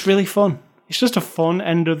 But it's really fun. It's just a fun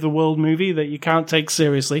end-of-the-world movie that you can't take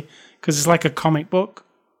seriously because it's like a comic book.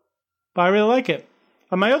 But I really like it.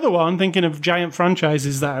 And my other one, thinking of giant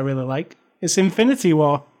franchises that I really like, is Infinity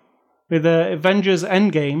War. With Avengers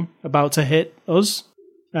Endgame about to hit us,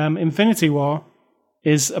 Infinity War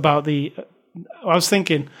is about the I was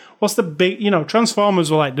thinking, what's the big,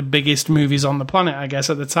 Transformers were like the biggest movies on the planet, I guess,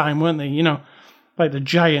 at the time, weren't they? Like the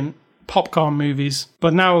giant popcorn movies.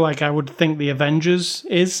 But now, like, I would think the Avengers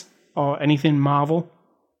is, or anything Marvel.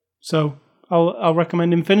 So I'll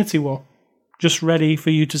recommend Infinity War. Just ready for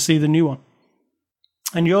you to see the new one.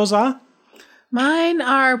 And yours are? Mine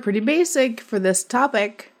are pretty basic for this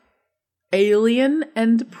topic. Alien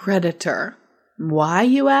and Predator. Why,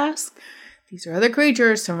 you ask? These are other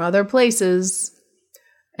creatures from other places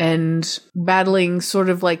and battling sort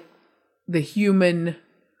of like the human.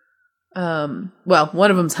 One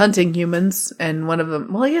of them's hunting humans, and one of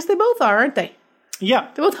them. Well, I guess they both are, aren't they? Yeah.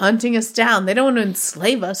 They're both hunting us down. They don't want to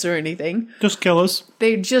enslave us or anything. Just kill us.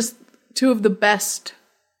 They're just two of the best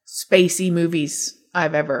spacey movies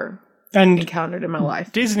I've ever encountered in my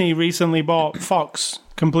life. Disney recently bought Fox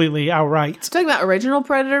completely outright. Talking about original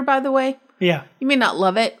Predator, by the way. Yeah. You may not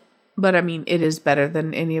love it, but I mean, it is better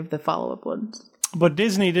than any of the follow-up ones. But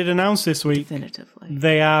Disney did announce this week Definitively.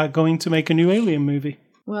 they are going to make a new Alien movie.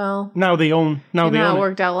 Well, Now they own. it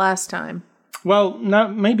worked out last time. Well, now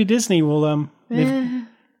maybe Disney will.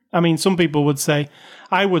 I mean, some people would say,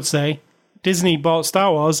 I would say, Disney bought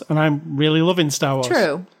Star Wars, and I'm really loving Star Wars.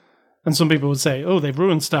 True. And some people would say, oh, they've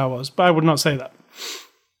ruined Star Wars, but I would not say that.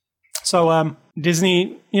 So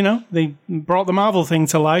Disney, they brought the Marvel thing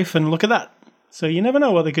to life, and look at that. So you never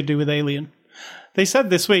know what they could do with Alien. They said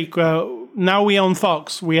this week, now we own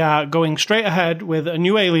Fox, we are going straight ahead with a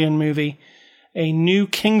new Alien movie, a new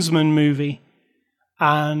Kingsman movie,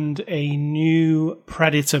 and a new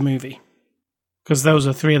Predator movie. Because those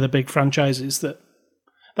are three of the big franchises that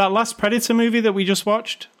last Predator movie that we just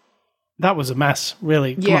watched, that was a mess,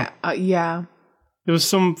 really. Come on. Yeah. There was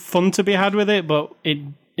some fun to be had with it, but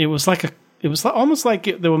it was almost like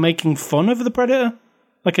they were making fun of the Predator,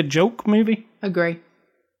 like a joke movie. Agree.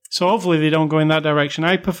 So hopefully they don't go in that direction.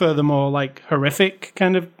 I prefer the more like horrific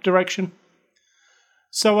kind of direction.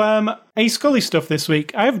 So A Scully stuff this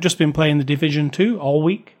week. I've just been playing The Division 2 all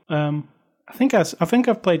week. I think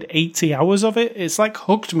I've played 80 hours of it. It's like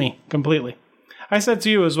hooked me completely. I said to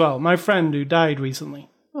you as well, my friend who died recently.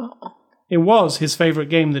 Oh. It was his favorite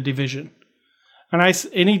game, The Division.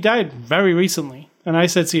 And he died very recently. And I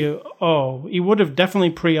said to you, he would have definitely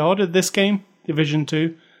pre-ordered this game, Division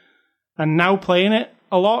 2, and now playing it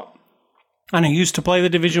a lot. And I used to play The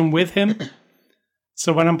Division with him.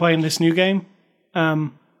 So when I'm playing this new game,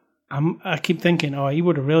 I keep thinking, he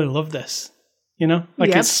would have really loved this.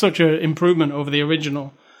 It's such an improvement over the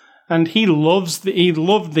original. And he loved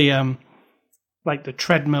the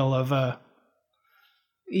treadmill of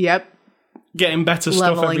getting better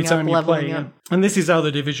stuff every time you play. Yeah. And this is how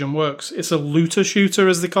The Division works. It's a looter shooter,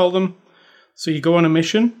 as they call them. So you go on a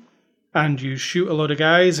mission, and you shoot a load of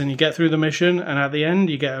guys, and you get through the mission, and at the end,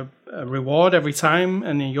 you get a reward every time,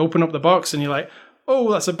 and then you open up the box, and you're like,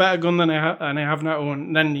 oh, that's a better gun than I have now.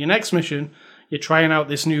 And then your next mission, you're trying out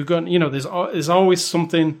this new gun. There's always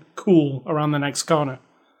something cool around the next corner.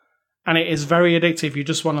 And it is very addictive. You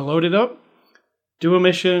just want to load it up, do a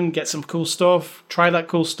mission, get some cool stuff, try that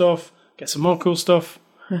cool stuff, get some more cool stuff.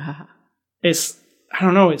 It's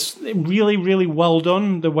really, really well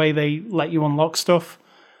done, the way they let you unlock stuff.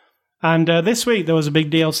 And this week, there was a big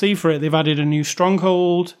DLC for it. They've added a new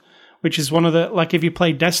stronghold, which is one of the, like if you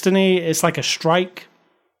play Destiny, it's like a strike.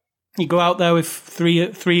 You go out there with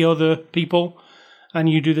three other people, and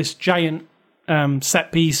you do this giant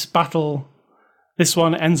set-piece battle. This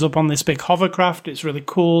one ends up on this big hovercraft. It's really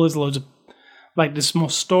cool. There's loads of, there's more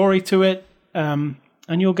story to it, and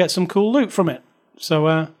you'll get some cool loot from it.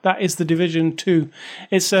 So that is The Division 2.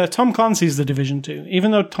 It's Tom Clancy's The Division 2.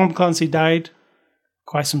 Even though Tom Clancy died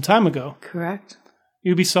quite some time ago. Correct.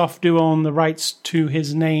 Ubisoft do own the rights to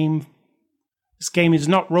his name. This game is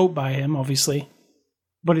not wrote by him, obviously,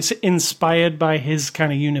 but it's inspired by his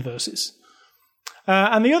kind of universes.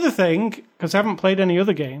 And the other thing, because I haven't played any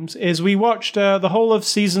other games, is we watched the whole of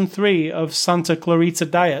Season 3 of Santa Clarita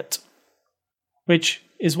Diet, which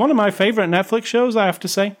is one of my favorite Netflix shows, I have to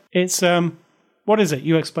say. It's, what is it?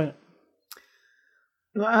 You explain it.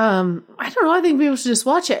 I don't know. I think people should just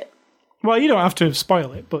watch it. Well, you don't have to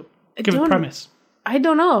spoil it, but give a premise. I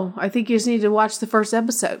don't know. I think you just need to watch the first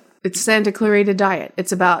episode. It's Santa Clarita Diet.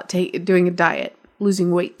 It's about doing a diet,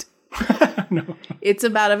 losing weight. No. It's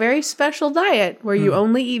about a very special diet where you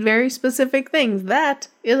only eat very specific things. That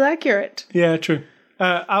is accurate. Yeah, true.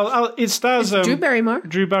 It stars Drew Barrymore.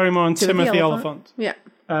 And Timothy Olyphant. Yeah.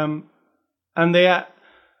 And they are,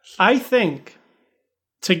 I think,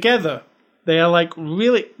 together, they are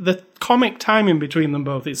really, the comic timing between them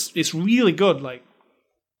both is really good.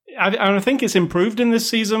 I think it's improved in this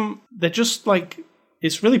season. They're just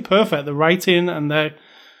it's really perfect. The writing and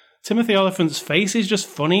Timothy Oliphant's face is just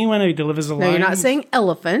funny when he delivers a line. No, you're not saying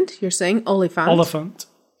elephant. You're saying Oliphant. Oliphant.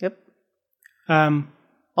 Yep. Um,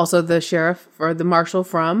 Also, the sheriff or the marshal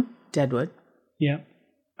from Deadwood. yeah.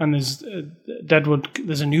 And there's Deadwood.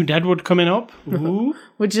 There's a new Deadwood coming up. Ooh.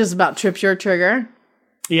 Which is about trips your trigger.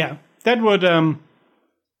 Yeah. Deadwood,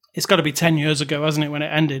 it's got to be 10 years ago, hasn't it, when it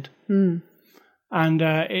ended? And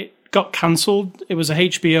it got cancelled. It was a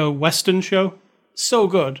HBO Western show. So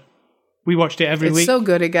good. We watched it every It's week. so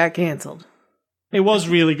good it got canceled. It was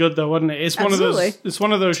really good, though, wasn't it? It's Absolutely.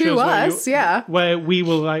 one of those To shows us, yeah. where we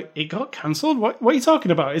were like, it got cancelled? What are you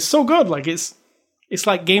talking about? It's so good. Like, it's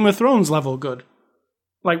like Game of Thrones level good.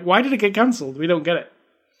 Like, why did it get cancelled? We don't get it.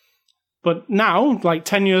 But now, like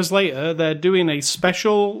 10 years later, they're doing a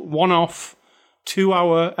special one-off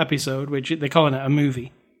 2-hour episode, which they're calling it a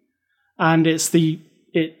movie. And it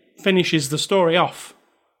finishes the story off.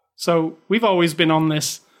 So we've always been on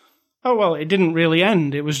this, oh, well, it didn't really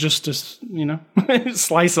end. It was just a,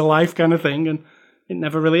 slice of life kind of thing, and it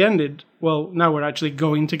never really ended. Well, now we're actually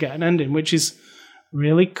going to get an ending, which is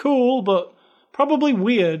really cool, but probably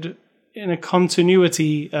weird in a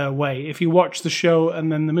continuity way if you watch the show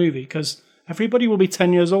and then the movie, because everybody will be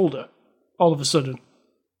 10 years older all of a sudden,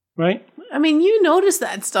 right? I mean, you notice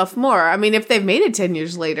that stuff more. I mean, if they've made it 10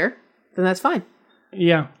 years later, then that's fine.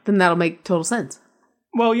 Yeah. Then that'll make total sense.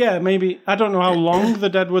 Well, yeah, maybe. I don't know how long the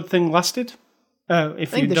Deadwood thing lasted. I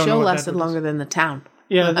think the show lasted longer than the town.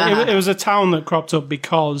 Yeah, it was a town that cropped up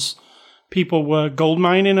because people were gold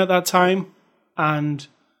mining at that time, and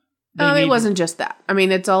it wasn't just that. I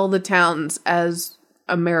mean, it's all the towns as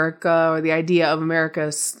America, or the idea of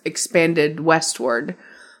America expanded westward,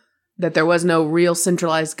 that there was no real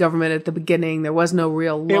centralized government at the beginning. There was no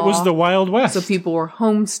real law. It was the Wild West. So people were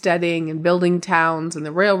homesteading and building towns, and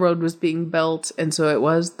the railroad was being built, and so it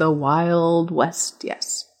was the Wild West,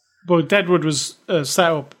 yes. But Deadwood was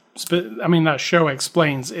set up, I mean, that show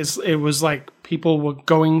explains, it was like people were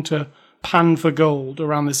going to pan for gold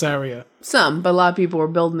around this area. Some, but a lot of people were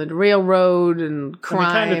building the railroad and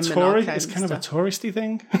crime and all kinds it's kind of of a stuff. touristy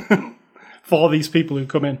thing for these people who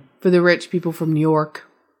come in. For the rich people from New York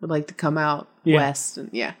would like to come out Yeah. west, and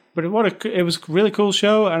yeah. But it was a really cool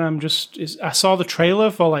show, and I saw the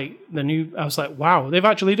trailer for like the new. I was like, wow, they've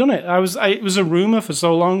actually done it. It was a rumor for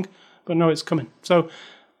so long, but no, it's coming. So,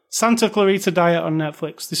 Santa Clarita Diet on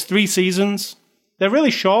Netflix. There's 3 seasons. They're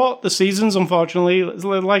really short. The seasons, unfortunately, it's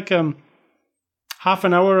like half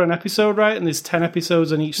an hour an episode, right? And there's 10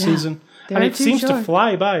 episodes in each season, and it seems to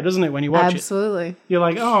fly by, doesn't it? When you watch it, absolutely. You're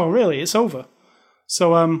like, oh, really? It's over.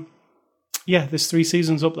 So, yeah, there's 3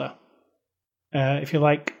 seasons up there. If you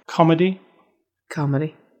like comedy,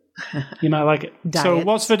 you might like it. Diets. So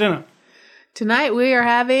what's for dinner? Tonight we are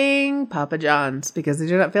having Papa John's because they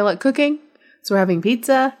do not feel like cooking. So we're having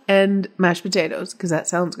pizza and mashed potatoes because that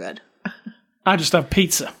sounds good. I just have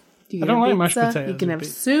pizza. You I can don't have like mashed pizza, potatoes. You can with have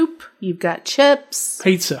pizza. soup. You've got chips.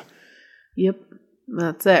 Pizza. Yep.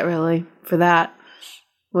 That's it, really, for that.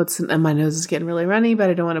 And my nose is getting really runny, but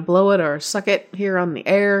I don't want to blow it or suck it here on the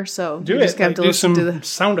air. So Do you're it. just going to have to do listen some to the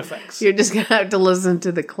sound effects. You're just going to have to listen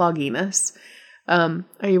to the clogginess. Are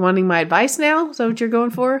you wanting my advice now? Is that what you're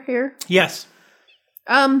going for here? Yes.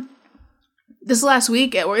 This last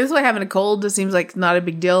week, this is why having a cold just seems like not a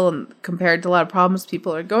big deal and compared to a lot of problems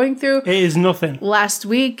people are going through. It is nothing. Last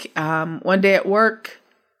week, one day at work,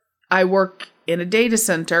 I work in a data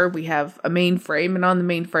center. We have a mainframe, and on the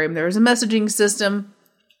mainframe there is a messaging system.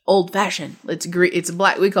 Old fashioned. It's a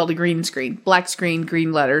black. We call it a green screen. Black screen,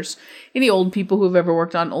 green letters. Any old people who've ever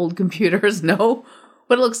worked on old computers know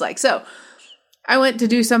what it looks like. So I went to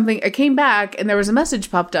do something. I came back and there was a message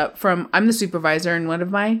popped up from, I'm the supervisor, and one of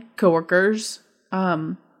my coworkers,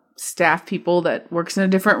 staff people that works in a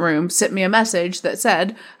different room, sent me a message that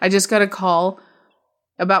said, I just got a call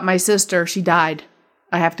about my sister. She died.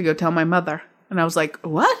 I have to go tell my mother. And I was like,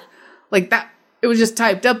 what? Like that. It was just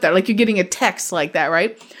typed up there. Like you're getting a text like that,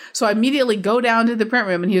 right? So I immediately go down to the print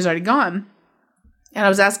room and he was already gone. And I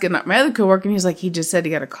was asking my other coworker and he's like, he just said he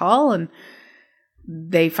got a call and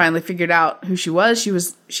they finally figured out who she was. She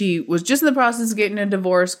was just in the process of getting a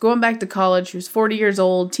divorce, going back to college. She was 40 years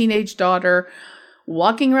old, teenage daughter,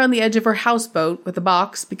 walking around the edge of her houseboat with a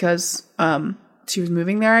box because she was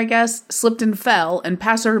moving there, I guess, slipped and fell, and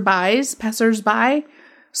passersby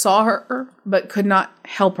saw her but could not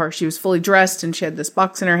help her. She was fully dressed and she had this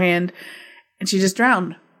box in her hand and she just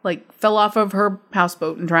drowned, like fell off of her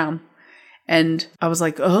houseboat and drowned. And I was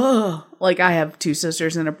like, oh, like I have 2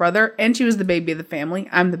 sisters and a brother, and she was the baby of the family.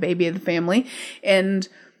 I'm the baby of the family. And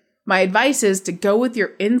my advice is to go with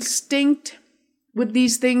your instinct with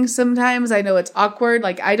these things sometimes. I know it's awkward.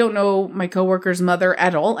 Like, I don't know my coworker's mother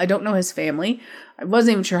at all. I don't know his family. I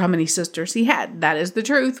wasn't even sure how many sisters he had. That is the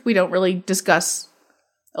truth. We don't really discuss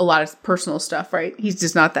a lot of personal stuff, right? He's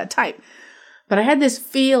just not that type. But I had this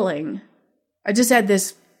feeling. I just had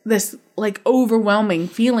this like overwhelming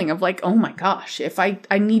feeling of like, oh my gosh, if I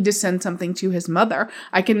need to send something to his mother,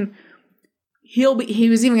 he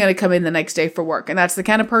was even going to come in the next day for work. And that's the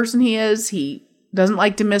kind of person he is. He doesn't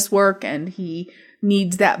like to miss work, and he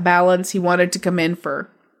needs that balance. He wanted to come in for,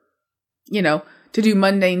 to do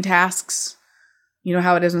mundane tasks. You know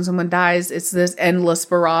how it is when someone dies. It's this endless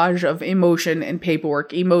barrage of emotion and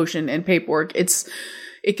paperwork. It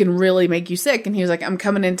can really make you sick. And he was like, I'm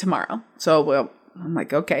coming in tomorrow. So, I'm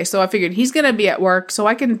like, okay. So I figured he's going to be at work, so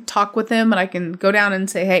I can talk with him and I can go down and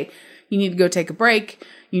say, hey, you need to go take a break.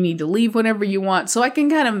 You need to leave whenever you want. So I can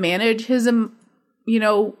kind of manage his,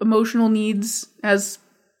 emotional needs as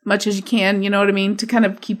much as you can, you know what I mean? To kind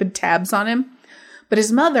of keep tabs on him. But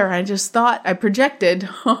his mother, I just thought I projected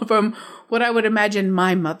from what I would imagine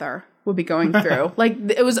my mother would be going through. Like,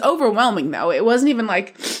 it was overwhelming though. It wasn't even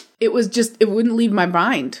like, it wouldn't leave my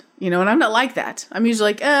mind, and I'm not like that. I'm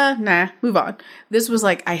usually like, nah, move on. This was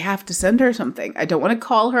like, I have to send her something. I don't want to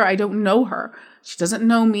call her. I don't know her. She doesn't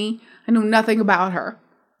know me. I know nothing about her.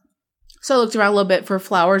 So I looked around a little bit for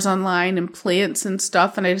flowers online and plants and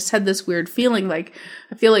stuff, and I just had this weird feeling like,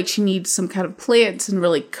 I feel like she needs some kind of plants and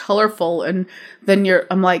really colorful, and then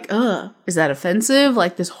I'm like, is that offensive?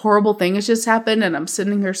 Like, this horrible thing has just happened, and I'm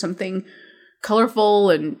sending her something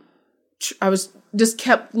colorful, and I was just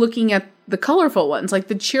kept looking at the colorful ones, like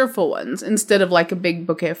the cheerful ones, instead of like a big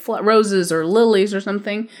bouquet of roses or lilies or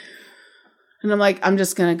something. And I'm like, I'm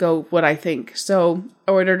just going to go what I think. So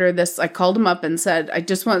I ordered her this. I called him up and said, I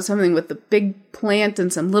just want something with a big plant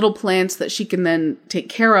and some little plants that she can then take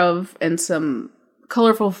care of and some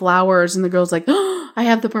colorful flowers. And the girl's like, oh, I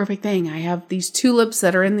have the perfect thing. I have these tulips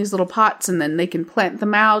that are in these little pots, and then they can plant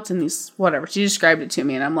them out and these, whatever. She described it to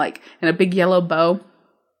me, and I'm like, in a big yellow bow.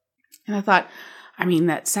 And I thought,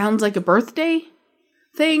 that sounds like a birthday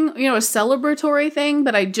thing, a celebratory thing,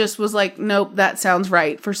 but I just was like, nope, that sounds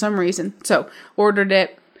right for some reason. So ordered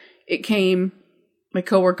it. It came. My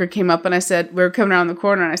coworker came up and I said, we were coming around the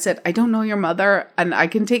corner, and I said, I don't know your mother and I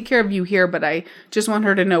can take care of you here, but I just want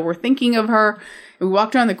her to know we're thinking of her. And we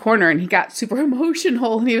walked around the corner and he got super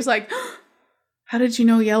emotional, and he was like, how did you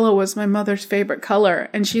know yellow was my mother's favorite color?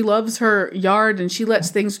 And she loves her yard, and she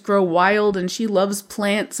lets things grow wild, and she loves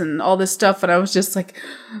plants and all this stuff. And I was just like,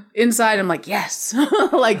 inside, I'm like, yes,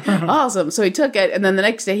 like, awesome. So he took it. And then the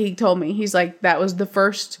next day he told me, he's like, that was the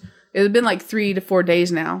first, it had been like 3 to 4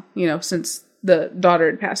 days now, since the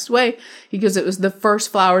daughter had passed away, because it was the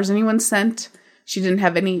first flowers anyone sent. She didn't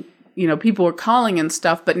have any, people were calling and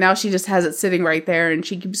stuff, but now she just has it sitting right there, and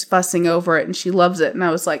she keeps fussing over it, and she loves it. And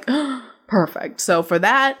I was like, perfect. So for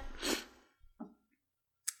that,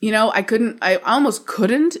 I almost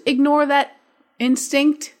couldn't ignore that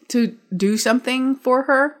instinct to do something for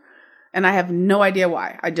her. And I have no idea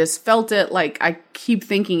why. I just felt it. Like, I keep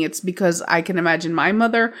thinking it's because I can imagine my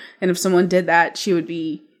mother. And if someone did that, she would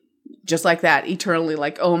be just like that, eternally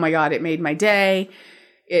like, oh my God, it made my day.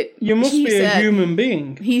 You must be a human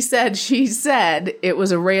being. She said it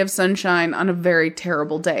was a ray of sunshine on a very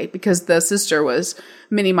terrible day, because the sister was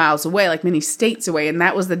many miles away, like many states away. And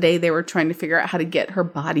that was the day they were trying to figure out how to get her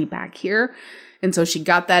body back here. And so she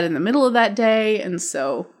got that in the middle of that day. And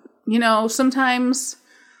so, sometimes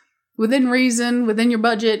within reason, within your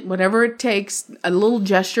budget, whatever it takes, a little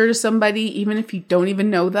gesture to somebody, even if you don't even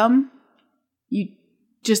know them, you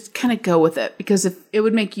just kind of go with it, because if it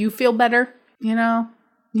would make you feel better,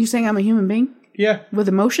 You saying I'm a human being? Yeah. With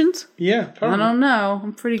emotions? Yeah, apparently. I don't know.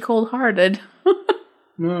 I'm pretty cold-hearted.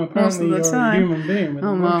 No, apparently you're a human being with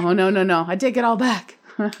emotions. No. I take it all back.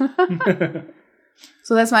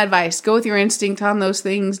 So that's my advice. Go with your instinct on those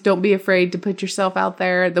things. Don't be afraid to put yourself out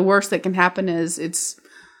there. The worst that can happen is it's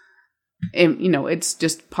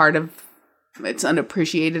just part of, it's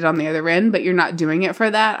unappreciated on the other end, but you're not doing it for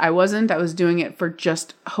that. I wasn't. I was doing it for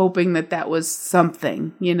just hoping that was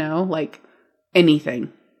something, like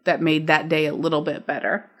anything that made that day a little bit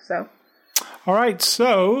better. So, all right.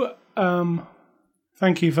 So,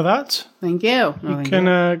 thank you for that. Thank you. You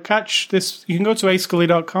can catch this. You can go to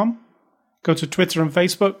ascully.com, go to Twitter and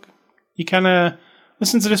Facebook. You can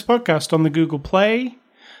listen to this podcast on the Google Play.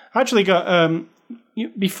 I actually got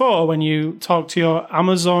before, when you talk to your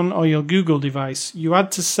Amazon or your Google device, you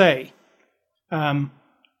had to say, my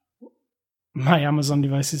Amazon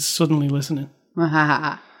device is suddenly listening.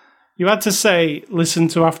 You had to say, listen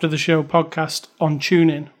to After the Show podcast on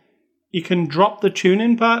TuneIn. You can drop the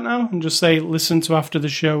TuneIn part now and just say, listen to After the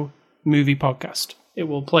Show movie podcast. It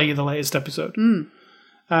will play you the latest episode.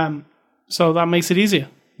 So that makes it easier.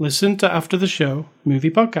 Listen to After the Show movie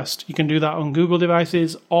podcast. You can do that on Google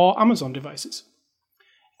devices or Amazon devices.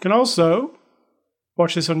 You can also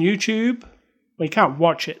watch this on YouTube. Well, you can't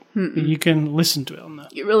watch it, but you can listen to it on there.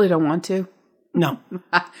 You really don't want to. No.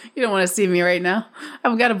 You don't want to see me right now.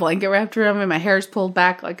 I've got a blanket wrapped around me. My hair's pulled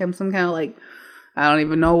back like I'm some kind of like, I don't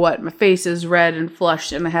even know what. My face is red and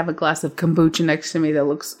flushed, and I have a glass of kombucha next to me that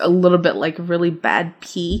looks a little bit like really bad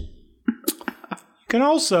pee. You can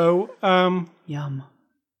also Yum.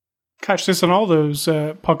 catch this on all those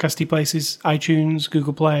podcasty places, iTunes,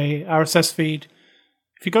 Google Play, RSS feed.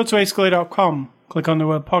 If you go to ascalay.com, click on the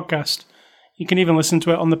word podcast, you can even listen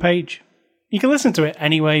to it on the page. You can listen to it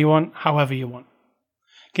anywhere you want, however you want.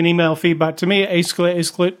 You can email feedback to me at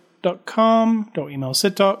ascalay@ascalay.com. Don't email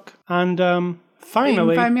SidTalk. And finally... You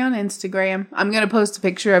can find me on Instagram. I'm going to post a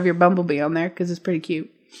picture of your bumblebee on there because it's pretty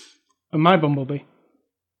cute. My bumblebee.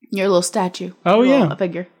 Your little statue. Oh, Your yeah. little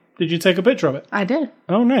figure. Did you take a picture of it? I did.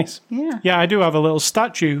 Oh, nice. Yeah. Yeah, I do have a little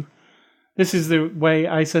statue. This is the way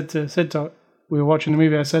I said to SidTalk, we were watching the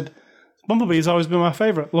movie, I said, Bumblebee has always been my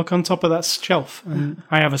favourite. Look on top of that shelf. And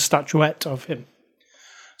I have a statuette of him.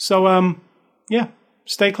 So, yeah.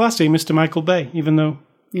 Stay classy, Mr. Michael Bay, even though...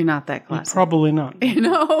 You're not that classy. Probably not. You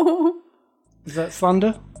know? Is that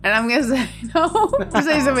slander? And I'm going to say, no. You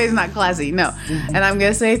say somebody's not classy. No. And I'm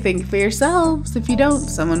going to say, think for yourselves. If you don't,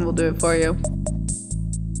 someone will do it for you.